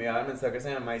hablaban y le enviaban mensajes a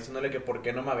mi mamá diciéndole que por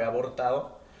qué no me había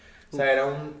abortado. O sea, era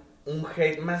un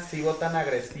hate masivo tan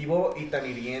agresivo y tan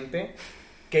hiriente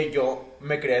que yo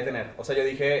me quería detener. O sea, yo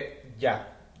dije,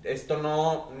 ya, esto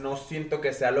no siento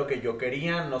que sea lo que yo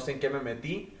quería, no sé en qué me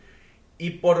metí.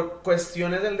 Y por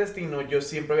cuestiones del destino, yo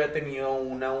siempre había tenido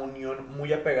una unión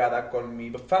muy apegada con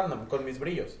mi fandom, con mis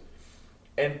brillos.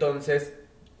 Entonces,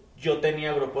 yo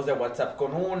tenía grupos de WhatsApp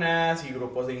con unas y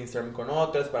grupos de Instagram con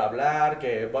otras para hablar,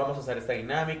 que vamos a hacer esta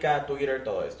dinámica, Twitter,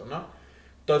 todo esto, ¿no?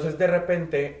 Entonces, de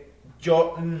repente,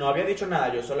 yo no había dicho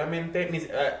nada, yo solamente,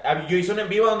 yo hice un en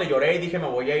vivo donde lloré y dije me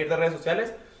voy a ir de redes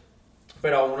sociales,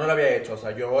 pero aún no lo había hecho, o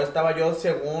sea, yo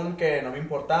según que no me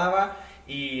importaba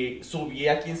y subí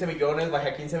a 15 millones, bajé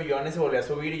a 15 millones y volví a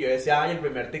subir y yo decía, ay, el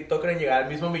primer TikToker en llegar al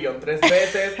mismo millón 3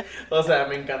 veces, o sea,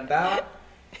 me encantaba.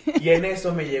 Y en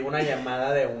eso me llegó una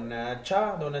llamada de una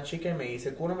chica y me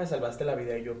dice, Kunno, me salvaste la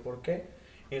vida. Y yo, ¿por qué?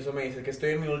 Y eso me dice que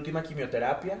estoy en mi última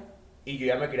quimioterapia y yo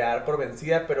ya me quería dar por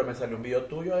vencida, pero me salió un video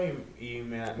tuyo y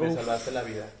me salvaste la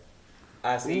vida.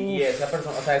 Así, y esa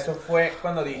persona, o sea, eso fue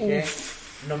cuando dije,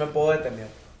 no me puedo detener.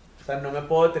 O sea, no me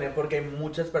puedo detener porque hay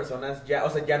muchas personas ya, o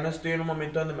sea, ya no estoy en un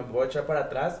momento donde me puedo echar para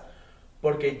atrás,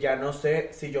 porque ya no sé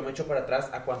si yo me echo para atrás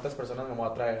a cuántas personas me voy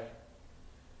a traer.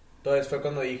 Entonces fue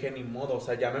cuando dije, ni modo, o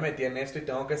sea, ya me metí en esto y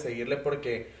tengo que seguirle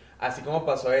porque así como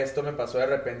pasó esto, me pasó de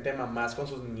repente mamás con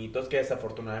sus niñitos que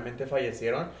desafortunadamente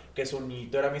fallecieron, que su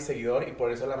niñito era mi seguidor y por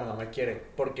eso la mamá me quiere,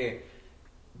 porque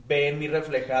ve en mí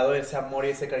reflejado ese amor y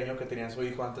ese cariño que tenía su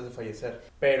hijo antes de fallecer.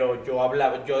 Pero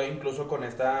yo incluso con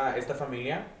esta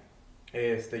familia,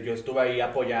 yo estuve ahí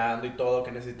apoyando y todo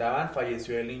que necesitaban,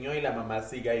 falleció el niño y la mamá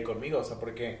sigue ahí conmigo, o sea,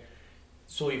 porque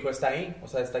su hijo está ahí, o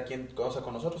sea, está aquí, o sea,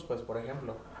 con nosotros, pues, por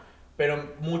ejemplo.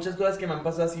 Pero muchas cosas que me han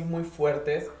pasado así muy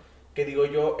fuertes, que digo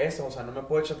yo eso, o sea, no me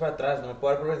puedo echar para atrás, no me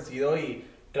puedo dar por vencido y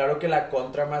claro que la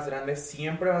contra más grande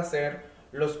siempre va a ser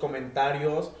los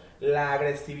comentarios, la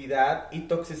agresividad y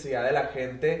toxicidad de la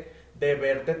gente de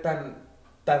verte tan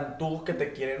tan tú que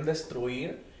te quieren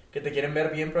destruir, que te quieren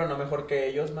ver bien, pero no mejor que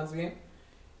ellos, más bien.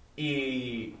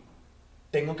 Y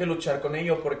tengo que luchar con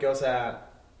ello porque, o sea,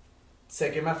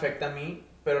 sé que me afecta a mí,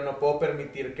 pero no puedo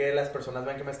permitir que las personas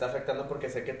vean que me está afectando porque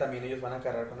sé que también ellos van a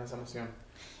cargar con esa emoción.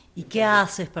 ¿Y qué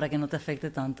haces para que no te afecte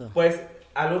tanto? Pues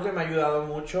algo que me ha ayudado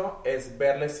mucho es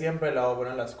verle siempre el lado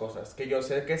bueno a las cosas. Que yo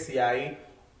sé que si hay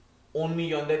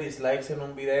 1,000,000 de dislikes en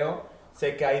un video,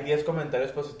 sé que hay 10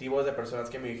 comentarios positivos de personas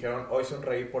que me dijeron, hoy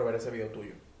sonreí por ver ese video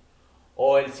tuyo.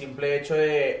 O el simple hecho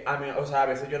de, o sea, a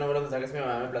veces yo no veo los mensajes que mi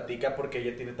mamá me platica porque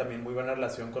ella tiene también muy buena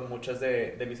relación con muchas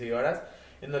de mis seguidoras,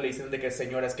 en donde le dicen de que,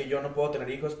 señora, es que yo no puedo tener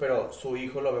hijos, pero su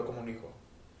hijo lo veo como un hijo.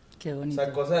 Qué bonito. O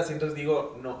sea, cosas así, entonces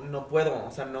digo, no puedo,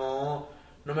 o sea, no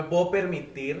me puedo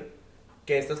permitir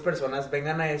que estas personas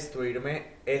vengan a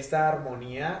destruirme esta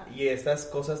armonía y estas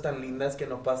cosas tan lindas que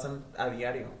no pasan a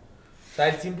diario. O sea,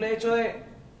 el simple hecho de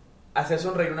hacer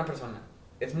sonreír a una persona,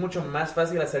 es mucho más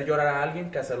fácil hacer llorar a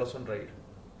alguien que hacerlo sonreír.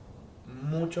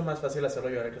 Mucho más fácil hacerlo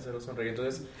llorar que hacerlo sonreír.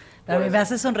 Entonces, a mí me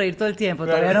hace sonreír todo el tiempo.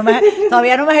 Todavía no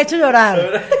me has hecho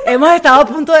llorar. Hemos estado a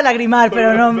punto de lagrimar,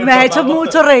 pero me has hecho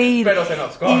mucho reír. Pero se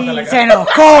nos corta la cámara. Se nos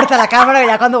corta la cámara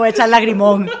ya cuando voy a echar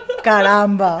lagrimón.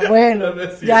 Caramba. Bueno, no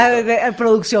es ya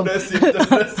producción. No es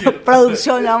cierto.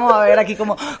 Producción, ya vamos a ver aquí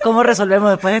cómo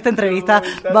resolvemos después de esta entrevista.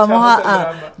 Vamos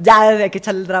ya hay que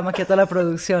echarle el drama aquí a toda la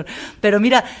producción. Pero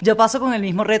mira, yo paso con el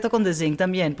mismo reto con The Zinc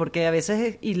también, porque a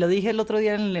veces, y lo dije el otro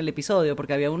día en el episodio,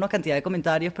 porque había una cantidad de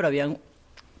comentarios, pero habían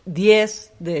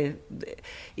 10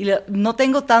 no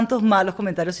tengo tantos malos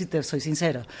comentarios, si te soy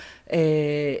sincera,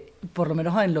 por lo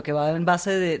menos en lo que va en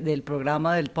base del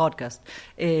programa del podcast,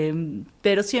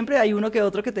 pero siempre hay uno que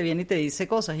otro que te viene y te dice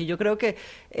cosas, y yo creo que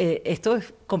esto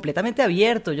es completamente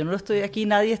abierto. Yo no lo estoy aquí,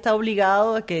 nadie está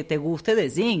obligado a que te guste The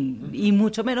Zing, y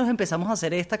mucho menos empezamos a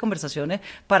hacer estas conversaciones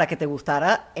para que te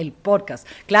gustara el podcast.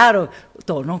 Claro,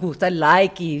 todos nos gusta el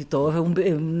like y todo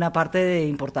es una parte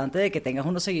importante de que tengas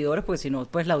unos seguidores, porque si no,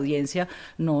 pues la audiencia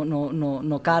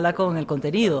no cala con el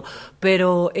contenido,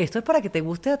 pero esto es para que te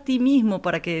guste a ti mismo,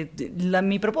 para que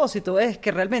mi propósito es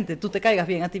que realmente tú te caigas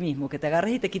bien a ti mismo, que te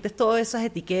agarres y te quites todas esas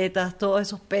etiquetas, todos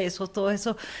esos pesos,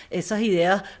 esas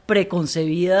ideas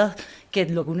preconcebidas que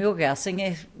lo único que hacen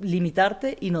es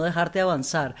limitarte y no dejarte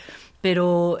avanzar.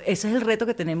 Pero ese es el reto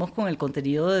que tenemos con el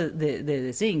contenido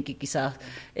de Zinc, y quizás,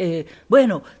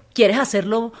 bueno, ¿quieres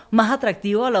hacerlo más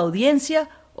atractivo a la audiencia?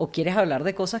 ¿O quieres hablar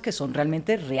de cosas que son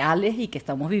realmente reales y que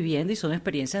estamos viviendo y son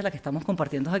experiencias las que estamos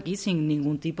compartiendo aquí sin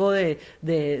ningún tipo de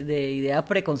idea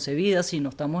preconcebida, sino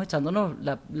estamos echándonos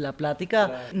la plática?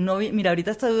 Claro. No, mira,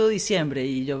 ahorita está diciembre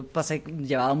y yo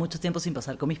llevaba mucho tiempo sin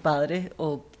pasar con mis padres,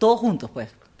 o todos juntos, pues.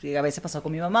 A veces pasaba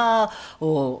con mi mamá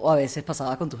o a veces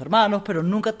pasaba con tus hermanos, pero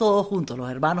nunca todos juntos, los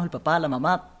hermanos, el papá, la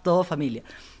mamá, todo familia.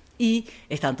 Y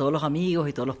están todos los amigos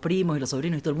y todos los primos y los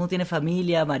sobrinos y todo el mundo tiene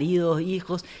familia, maridos,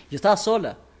 hijos. Yo estaba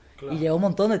sola. Claro. Y llevo un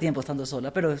montón de tiempo estando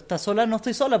sola, pero no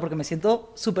estoy sola porque me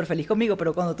siento súper feliz conmigo,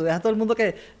 pero cuando tú ves a todo el mundo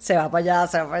que se va para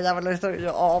allá, por esto,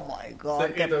 yo, oh my God,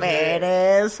 sí, qué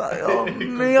pereza, Dios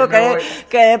mío,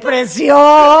 qué depresión.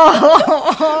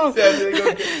 Sí,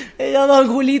 y yo, don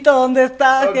Julito, ¿dónde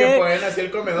estás? O que ponen así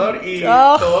el comedor y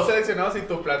todos seleccionados y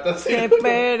tu plato así. Qué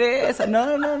pereza,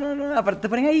 no, aparte te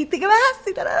ponen ahí, ¿qué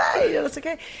vas? Y yo no sé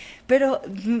qué. Pero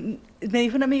me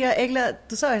dijo una amiga, Egla,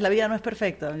 tú sabes, la vida no es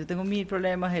perfecta. Yo tengo 1000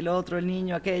 problemas, el otro, el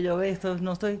niño, aquello, esto,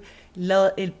 no estoy...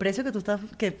 el precio que tú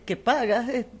que pagas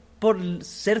es por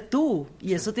ser tú,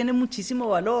 y eso tiene muchísimo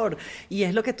valor, y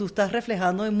es lo que tú estás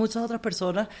reflejando en muchas otras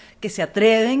personas que se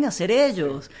atreven a ser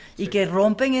ellos, y que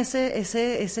rompen ese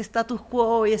status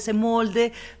quo y ese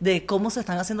molde de cómo se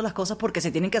están haciendo las cosas, porque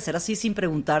se tienen que hacer así sin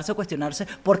preguntarse o cuestionarse,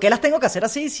 ¿por qué las tengo que hacer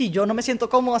así si yo no me siento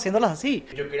cómodo haciéndolas así?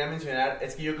 Yo quería mencionar,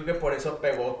 es que yo creo que por eso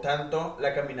pegó tanto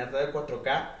la caminata de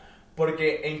 4K,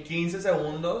 porque en 15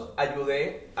 segundos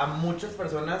ayudé a muchas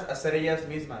personas a ser ellas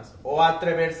mismas o a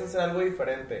atreverse a hacer algo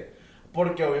diferente.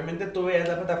 Porque obviamente tú veías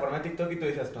la plataforma de TikTok y tú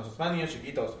dices, no, sos para niños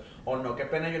chiquitos, o no, qué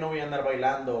pena yo no voy a andar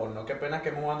bailando, o no, qué pena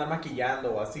que me voy a andar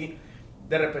maquillando, o así.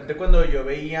 De repente cuando yo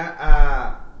veía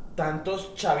a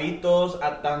tantos chavitos,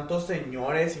 a tantos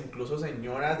señores, incluso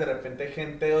señoras, de repente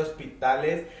gente de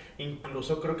hospitales,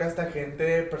 incluso creo que hasta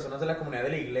gente, personas de la comunidad de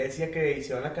la iglesia que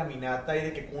hicieron la caminata y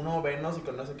de que Kunno, venos y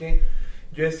con no sé qué.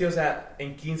 Yo decía, o sea,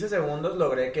 en 15 segundos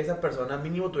logré que esa persona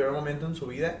mínimo tuviera un momento en su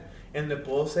vida en donde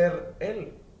pudo ser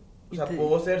él. O sea,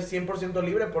 pudo ser 100%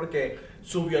 libre porque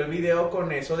subió el video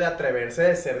con eso de atreverse,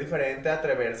 de ser diferente, de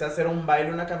atreverse a hacer un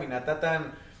baile, una caminata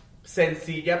tan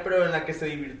sencilla, pero en la que se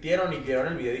divirtieron y vieron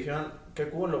el video y dijeron, qué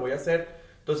cool, lo voy a hacer.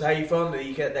 Entonces ahí fue donde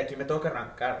dije, de aquí me tengo que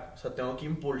arrancar. O sea, tengo que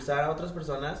impulsar a otras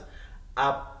personas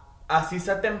a, así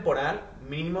sea temporal,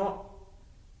 mínimo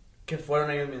que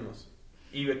fueron ellos mismos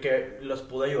y que los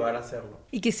pude ayudar a hacerlo.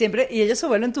 Y que siempre, y ellos se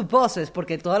vuelven tus bosses,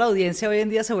 porque toda la audiencia hoy en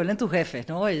día se vuelven tus jefes,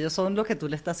 ¿no? Ellos son los que tú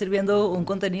le estás sirviendo un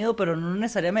contenido, pero no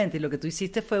necesariamente. Y lo que tú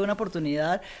hiciste fue una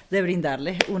oportunidad de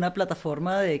brindarles una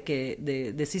plataforma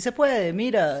de sí se puede,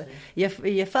 mira, sí.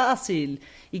 Y es fácil.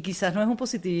 Y quizás no es un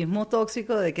positivismo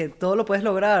tóxico de que todo lo puedes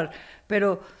lograr,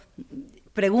 pero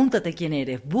pregúntate quién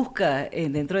eres, busca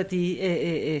dentro de ti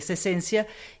esa esencia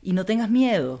y no tengas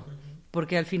miedo.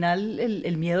 Porque al final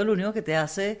el miedo lo único que te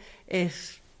hace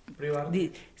es...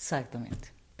 Privarte. Exactamente.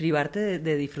 Privarte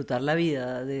de disfrutar la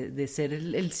vida, de ser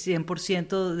el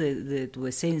 100% de tu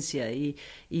esencia. Y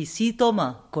sí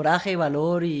toma coraje y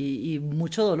valor y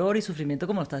mucho dolor y sufrimiento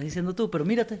como lo estás diciendo tú. Pero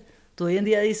mírate, tú hoy en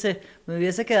día dices, me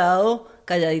hubiese quedado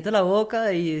calladito la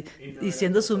boca y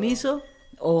siendo sumiso,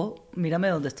 o mírame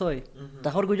dónde estoy.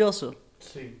 ¿Estás orgulloso?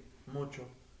 Sí, mucho.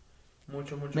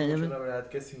 Mucho, la verdad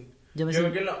que sí. Yo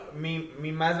creo que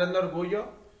mi más grande orgullo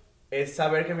es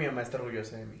saber que mi mamá está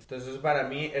orgullosa de mí. Entonces para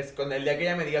mí es con el día que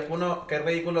ella me diga, Kunno, qué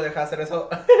ridículo, deja de hacer eso,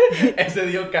 ese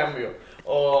día cambio.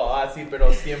 O así,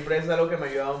 pero siempre es algo que me ha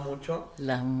ayudado mucho.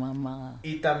 La mamá.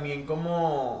 Y también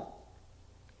como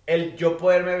el yo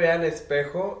poderme ver al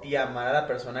espejo y amar a la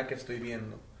persona que estoy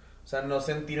viendo. O sea, no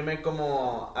sentirme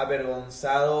como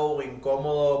avergonzado o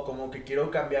incómodo, como que quiero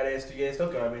cambiar esto y esto,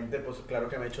 que obviamente, pues claro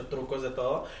que me he hecho trucos de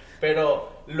todo,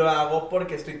 pero lo hago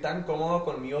porque estoy tan cómodo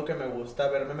conmigo que me gusta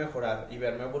verme mejorar y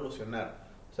verme evolucionar.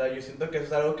 O sea, yo siento que eso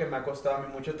es algo que me ha costado a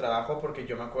mí mucho trabajo, porque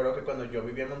yo me acuerdo que cuando yo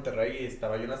vivía en Monterrey y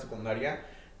estaba yo en la secundaria,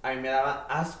 a mí me daba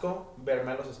asco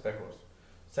verme a los espejos.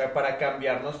 O sea, para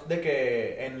cambiarnos de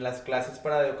que en las clases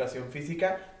para educación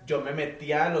física yo me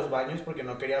metía a los baños porque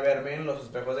no quería verme en los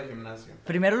espejos de gimnasio.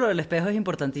 Primero, lo del espejo es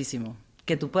importantísimo.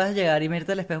 Que tú puedas llegar y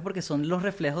mirarte al espejo porque son los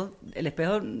reflejos. El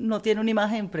espejo no tiene una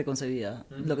imagen preconcebida.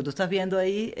 Lo que tú estás viendo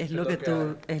ahí es lo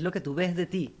que tú ves de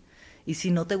ti. Y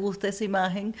si no te gusta esa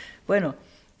imagen, bueno,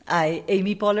 hay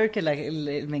Amy Poehler, que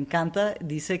me encanta,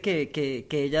 dice que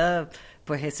ella,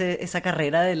 pues esa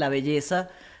carrera de la belleza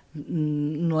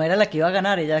no era la que iba a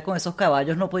ganar, ella con esos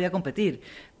caballos no podía competir,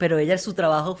 pero ella, su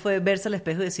trabajo fue verse al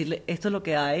espejo y decirle, esto es lo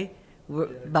que hay,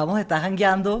 vamos a estar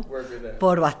jangueando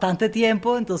por bastante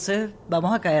tiempo, entonces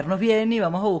vamos a caernos bien y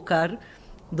vamos a buscar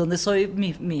dónde soy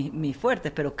mis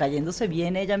fuertes, pero cayéndose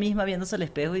bien ella misma, viéndose al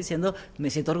espejo y diciendo, me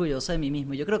siento orgullosa de mí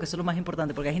mismo. Yo creo que eso es lo más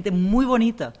importante, porque hay gente muy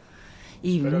bonita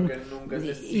pero que nunca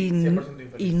es 100%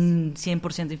 infeliz. Y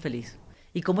 100% infeliz.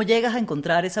 ¿Y cómo llegas a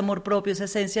encontrar ese amor propio, esa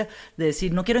esencia de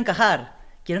decir, no quiero encajar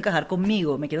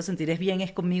conmigo, me quiero sentir bien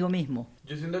es conmigo mismo?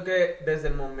 Yo siento que desde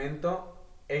el momento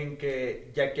en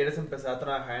que ya quieres empezar a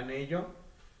trabajar en ello,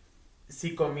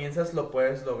 si comienzas lo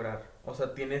puedes lograr. O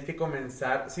sea, tienes que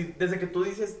comenzar, desde que tú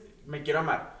dices, me quiero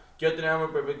amar, quiero tener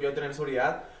amor propio, quiero tener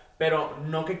seguridad, pero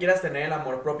no que quieras tener el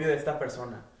amor propio de esta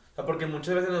persona. O sea, porque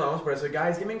muchas veces nos vamos por eso,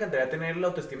 es que me encantaría tener la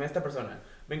autoestima de esta persona,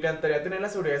 me encantaría tener la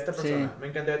seguridad de esta persona, sí. Me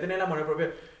encantaría tener el amor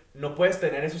propio. No puedes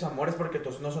tener esos amores porque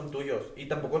todos no son tuyos, y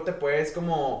tampoco te puedes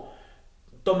como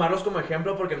tomarlos como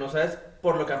ejemplo porque no sabes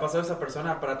por lo que ha pasado esa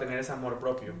persona para tener ese amor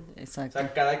propio. Exacto. O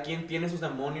sea, cada quien tiene sus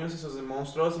demonios y sus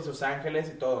monstruos y sus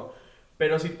ángeles y todo,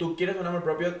 pero si tú quieres un amor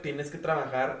propio tienes que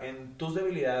trabajar en tus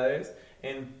debilidades,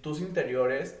 en tus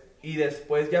interiores, y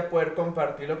después ya poder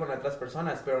compartirlo con otras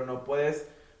personas, pero no puedes...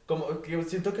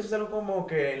 siento que eso es algo como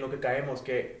que en lo que caemos,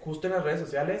 que justo en las redes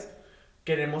sociales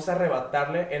queremos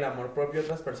arrebatarle el amor propio a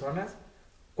otras personas,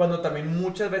 cuando también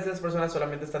muchas veces las personas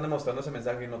solamente están demostrando ese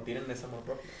mensaje y no tienen ese amor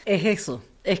propio. Es eso,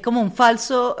 es como una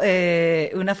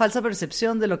falsa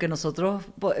percepción de lo que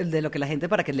de lo que la gente,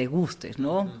 para que le gustes,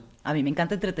 ¿no? Uh-huh. A mí me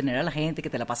encanta entretener a la gente, que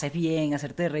te la pases bien,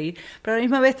 hacerte reír, pero a la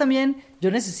misma vez también, yo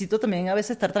necesito también a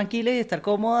veces estar tranquila y estar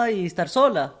cómoda y estar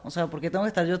sola. O sea, ¿por qué tengo que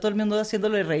estar yo todo el mundo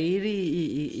haciéndole reír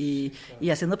y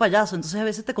haciendo payaso? Entonces a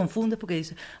veces te confundes porque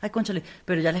dices, ay, cónchale,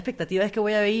 pero ya la expectativa es que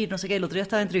voy a ir, no sé qué. El otro día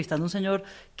estaba entrevistando a un señor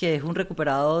que es un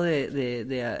recuperado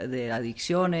de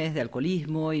adicciones, de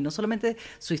alcoholismo, y no solamente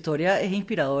su historia es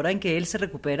inspiradora en que él se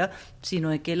recupera,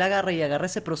 sino en que él agarra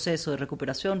ese proceso de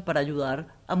recuperación para ayudar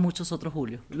a muchos otros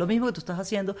Julios. Lo mismo que tú estás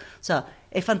haciendo, o sea,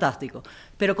 es fantástico.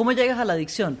 Pero ¿cómo llegas a la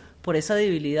adicción? Por esa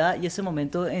debilidad y ese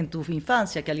momento en tu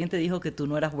infancia que alguien te dijo que tú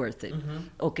no eras worth it, uh-huh.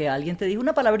 O que alguien te dijo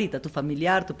una palabrita, tu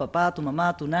familiar, tu papá, tu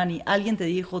mamá, tu nani, alguien te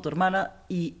dijo, tu hermana,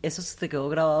 y eso se te quedó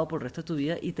grabado por el resto de tu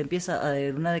vida y te empieza a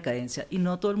dar una decadencia. Y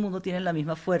no todo el mundo tiene la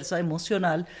misma fuerza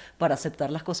emocional para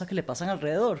aceptar las cosas que le pasan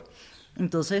alrededor.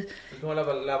 Entonces, es como la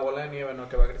bola de nieve, ¿no?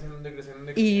 Que va creciendo y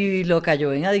creciendo. Y lo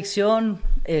cayó en adicción.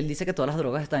 Él dice que todas las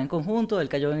drogas están en conjunto. Él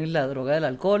cayó en la droga del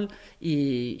alcohol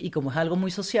y como es algo muy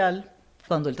social,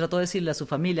 cuando él trató de decirle a su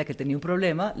familia que tenía un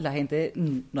problema, la gente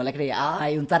no le creía.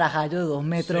 Hay un tarajayo de 2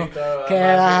 metros Sí, claro, que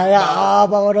vamos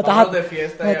no vámonos de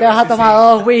fiesta no y te a vas ver a si tomar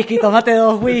sí. 2 whisky, tómate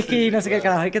 2 whisky, Sí, no sé qué claro.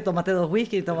 carajo, hay que tómate 2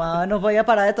 whisky, no voy a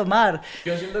parar de tomar.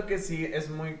 Yo siento que sí es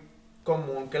muy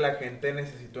común que la gente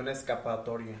necesite una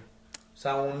escapatoria. O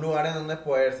sea, un lugar en donde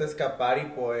poderse escapar y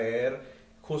poder,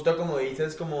 justo como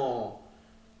dices, como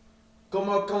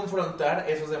confrontar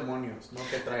esos demonios, ¿no?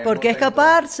 Que traemos ¿Por qué dentro.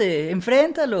 escaparse?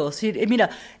 Enfréntalo. Mira,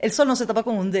 el sol no se tapa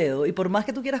con un dedo y por más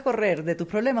que tú quieras correr de tus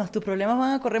problemas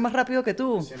van a correr más rápido que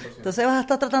tú. 100%. Entonces vas a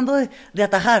estar tratando de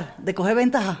atajar, de coger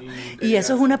ventaja. Y nunca Y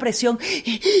eso es llegas. una presión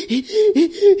Sí,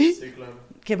 claro.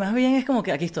 que más bien es como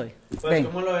que aquí estoy. Pues Ven,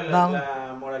 como lo de vamos.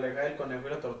 la moraleja del conejo y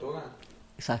la tortuga.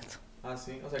 Exacto. Ah,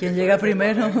 sí. O sea, ¿Quién que tú llega eres el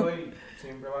primero? conejo y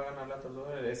siempre va a ganar la tortuga.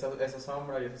 Esa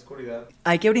sombra y esa oscuridad.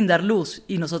 Hay que brindar luz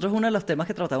y nosotros uno de los temas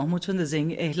que tratamos mucho en The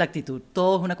Zen es la actitud.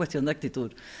 Todo es una cuestión de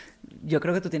actitud. Yo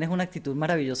creo que tú tienes una actitud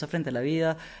maravillosa frente a la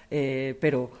vida,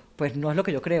 pero pues no es lo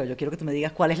que yo creo. Yo quiero que tú me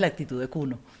digas cuál es la actitud de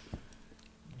Kunno.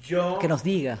 Yo... Que nos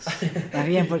digas. Más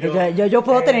bien, porque yo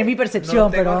puedo tener mi percepción,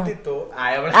 no tengo pero... actitud.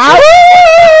 Ay, hombre. ¡Ay!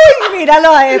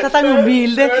 Míralo a esta tan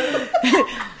humilde.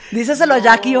 Díselo a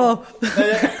Jackie O.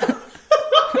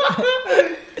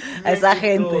 A esa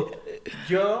gente.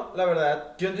 Yo, la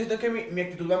verdad, yo siento que mi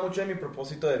actitud va mucho de mi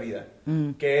propósito de vida.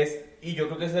 Que es, y yo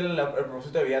creo que es el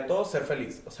propósito de vida de todos, ser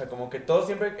feliz. O sea, como que todos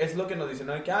siempre es lo que nos dicen,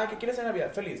 ¿no? De que, ¿qué quieres en la vida?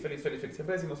 Feliz, feliz, feliz, feliz.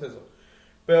 Siempre decimos eso.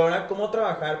 Pero ahora, ¿cómo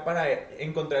trabajar para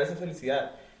encontrar esa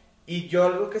felicidad? Y yo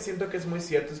algo que siento que es muy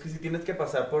cierto es que sí tienes que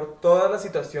pasar por todas las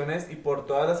situaciones y por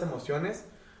todas las emociones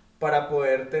para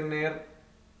poder tener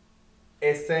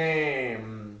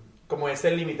como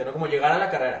ese límite, ¿no? Como llegar a la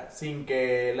carrera sin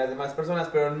que las demás personas,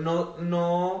 pero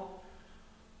no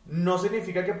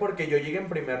significa que porque yo llegue en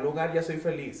primer lugar ya soy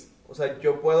feliz. O sea,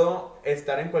 yo puedo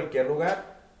estar en cualquier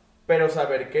lugar, pero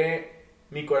saber que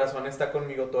mi corazón está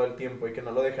conmigo todo el tiempo y que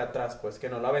no lo dejé atrás, pues que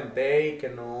no lo aventé y que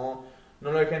no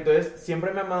lo dejé. Entonces,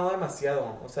 siempre me he amado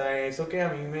demasiado. O sea, eso que a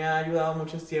mí me ha ayudado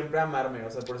mucho es siempre amarme.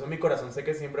 O sea, por eso mi corazón sé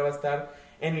que siempre va a estar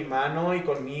en mi mano y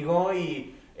conmigo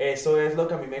y eso es lo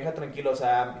que a mí me deja tranquilo. O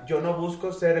sea, yo no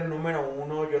busco ser el número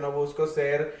 1, yo no busco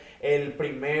ser el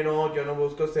primero, yo no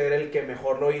busco ser el que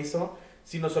mejor lo hizo,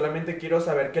 sino solamente quiero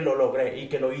saber que lo logré y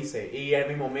que lo hice y en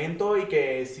mi momento y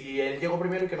que si él llegó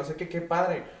primero y que no sé qué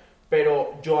padre.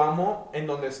 Pero yo amo en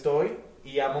donde estoy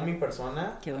y amo mi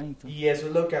persona. Qué bonito. Y eso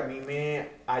es lo que a mí me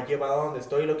ha llevado a donde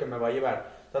estoy y lo que me va a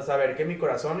llevar. O sea, saber que mi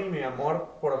corazón y mi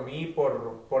amor por mí,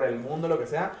 por el mundo, lo que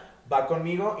sea, va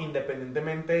conmigo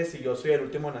independientemente de si yo soy el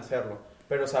último en hacerlo.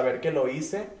 Pero saber que lo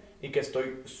hice y que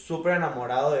estoy súper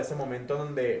enamorado de ese momento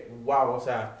donde, wow, o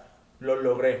sea, lo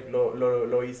logré,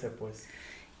 lo hice, pues.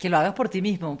 Que lo hagas por ti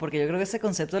mismo, porque yo creo que ese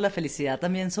concepto de la felicidad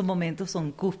también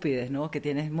son cúspides, ¿no? Que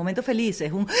tienes momentos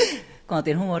felices, cuando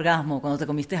tienes un orgasmo, cuando te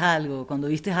comiste algo, cuando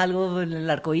viste algo en el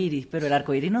arco iris, pero el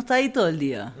arco iris no está ahí todo el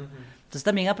día. Uh-huh. Entonces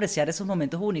también apreciar esos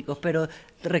momentos únicos, pero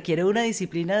requiere una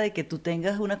disciplina de que tú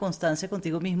tengas una constancia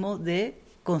contigo mismo de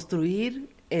construir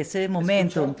ese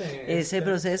momento, ese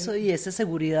proceso y esa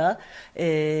seguridad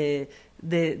de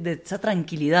esa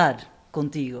tranquilidad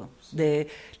contigo.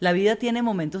 La vida tiene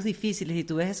momentos difíciles y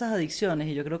tú ves esas adicciones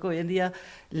y yo creo que hoy en día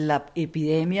la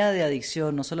epidemia de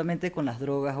adicción, no solamente con las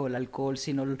drogas o el alcohol,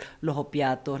 sino los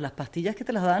opiatos, las pastillas que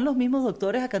te las dan los mismos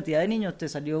doctores a cantidad de niños, te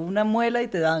salió una muela y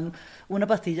te dan una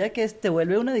pastilla que te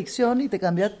vuelve una adicción y te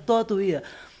cambia toda tu vida.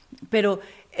 Pero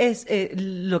es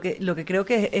lo que creo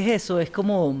que es eso, es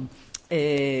como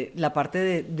la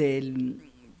parte del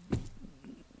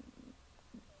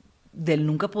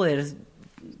nunca poder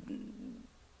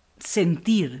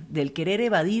sentir, del querer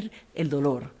evadir el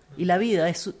dolor. Y la vida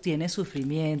tiene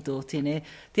sufrimientos, tiene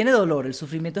dolor, el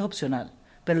sufrimiento es opcional,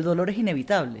 pero el dolor es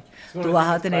inevitable. Tú vas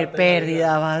a tener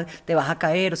pérdidas, te vas a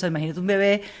caer, o sea, imagínate un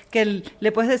bebé que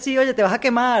le puedes decir, oye, te vas a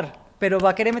quemar, pero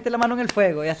va a querer meter la mano en el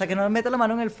fuego, y hasta que no meta la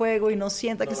mano en el fuego y no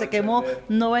sienta que se quemó,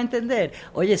 no va a entender.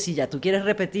 Oye, si ya tú quieres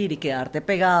repetir y quedarte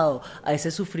pegado a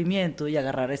ese sufrimiento y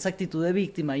agarrar esa actitud de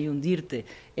víctima y hundirte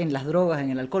en las drogas,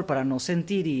 en el alcohol, para no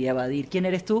sentir y evadir quién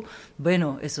eres tú,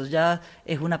 bueno, eso ya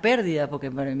es una pérdida, porque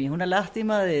para mí es una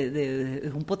lástima,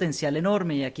 es un potencial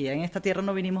enorme, y aquí en esta tierra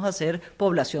no vinimos a ser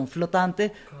población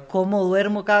flotante, como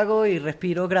duermo, cago y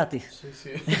respiro gratis.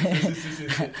 Sí.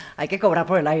 Hay que cobrar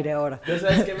por el aire ahora. Yo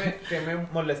sabes que me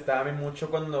molestaba a mí mucho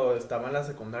cuando estaba en la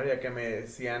secundaria, que me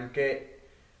decían que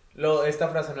esta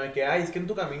frase, ¿no? De que, es que en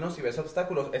tu camino si ves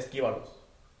obstáculos, esquívalos.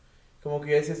 Como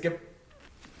que yo decía, es que,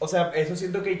 o sea, eso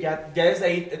siento que ya desde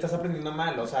ahí estás aprendiendo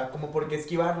mal, o sea, como por qué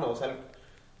esquivarlo, o sea,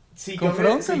 Si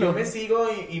Confróntalo. yo me sigo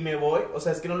y me voy, o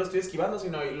sea, es que no lo estoy esquivando,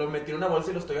 sino lo metí en una bolsa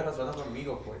y lo estoy arrastrando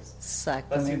conmigo, pues. O sea,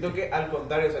 Exactamente. siento que al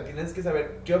contrario, o sea, tienes que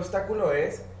saber qué obstáculo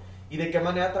es y de qué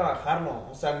manera trabajarlo.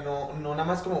 O sea, no nada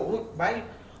más como, bye.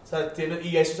 O sea,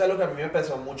 y eso es algo que a mí me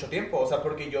pesó mucho tiempo, o sea,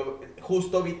 porque yo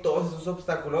justo vi todos esos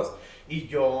obstáculos y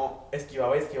yo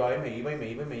esquivaba y esquivaba y me iba y me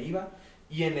iba y me iba.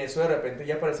 Y en eso de repente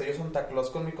ya aparecía yo Santa Claus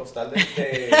con mi costal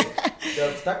de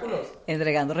obstáculos.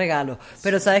 Entregando regalos.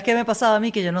 Pero ¿sabes qué me pasaba a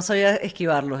mí? Que yo no sabía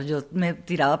esquivarlos. Yo me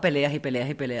tiraba peleas y peleas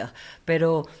y peleas.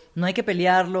 Pero no hay que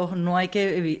pelearlos, no hay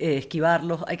que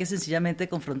esquivarlos, hay que sencillamente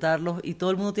confrontarlos y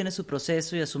todo el mundo tiene su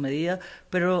proceso y a su medida.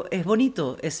 Pero es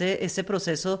bonito ese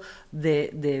proceso de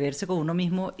verse con uno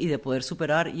mismo y de poder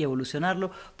superar y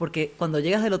evolucionarlo, porque cuando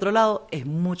llegas del otro lado es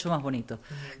mucho más bonito.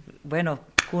 Bueno,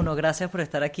 Kunno, gracias por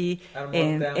estar aquí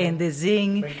en The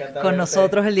Zing con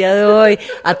nosotros el día de hoy.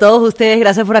 A todos ustedes,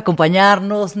 gracias por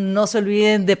acompañarnos. No se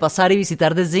olviden de pasar y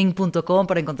visitar thezing.com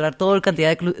para encontrar toda la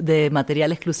cantidad de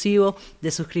material exclusivo,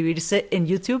 de suscribirse en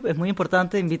YouTube, es muy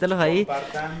importante, invítalos ahí.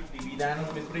 Compartan, dividan,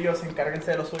 mis brillos,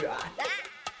 encárguense de lo suyo.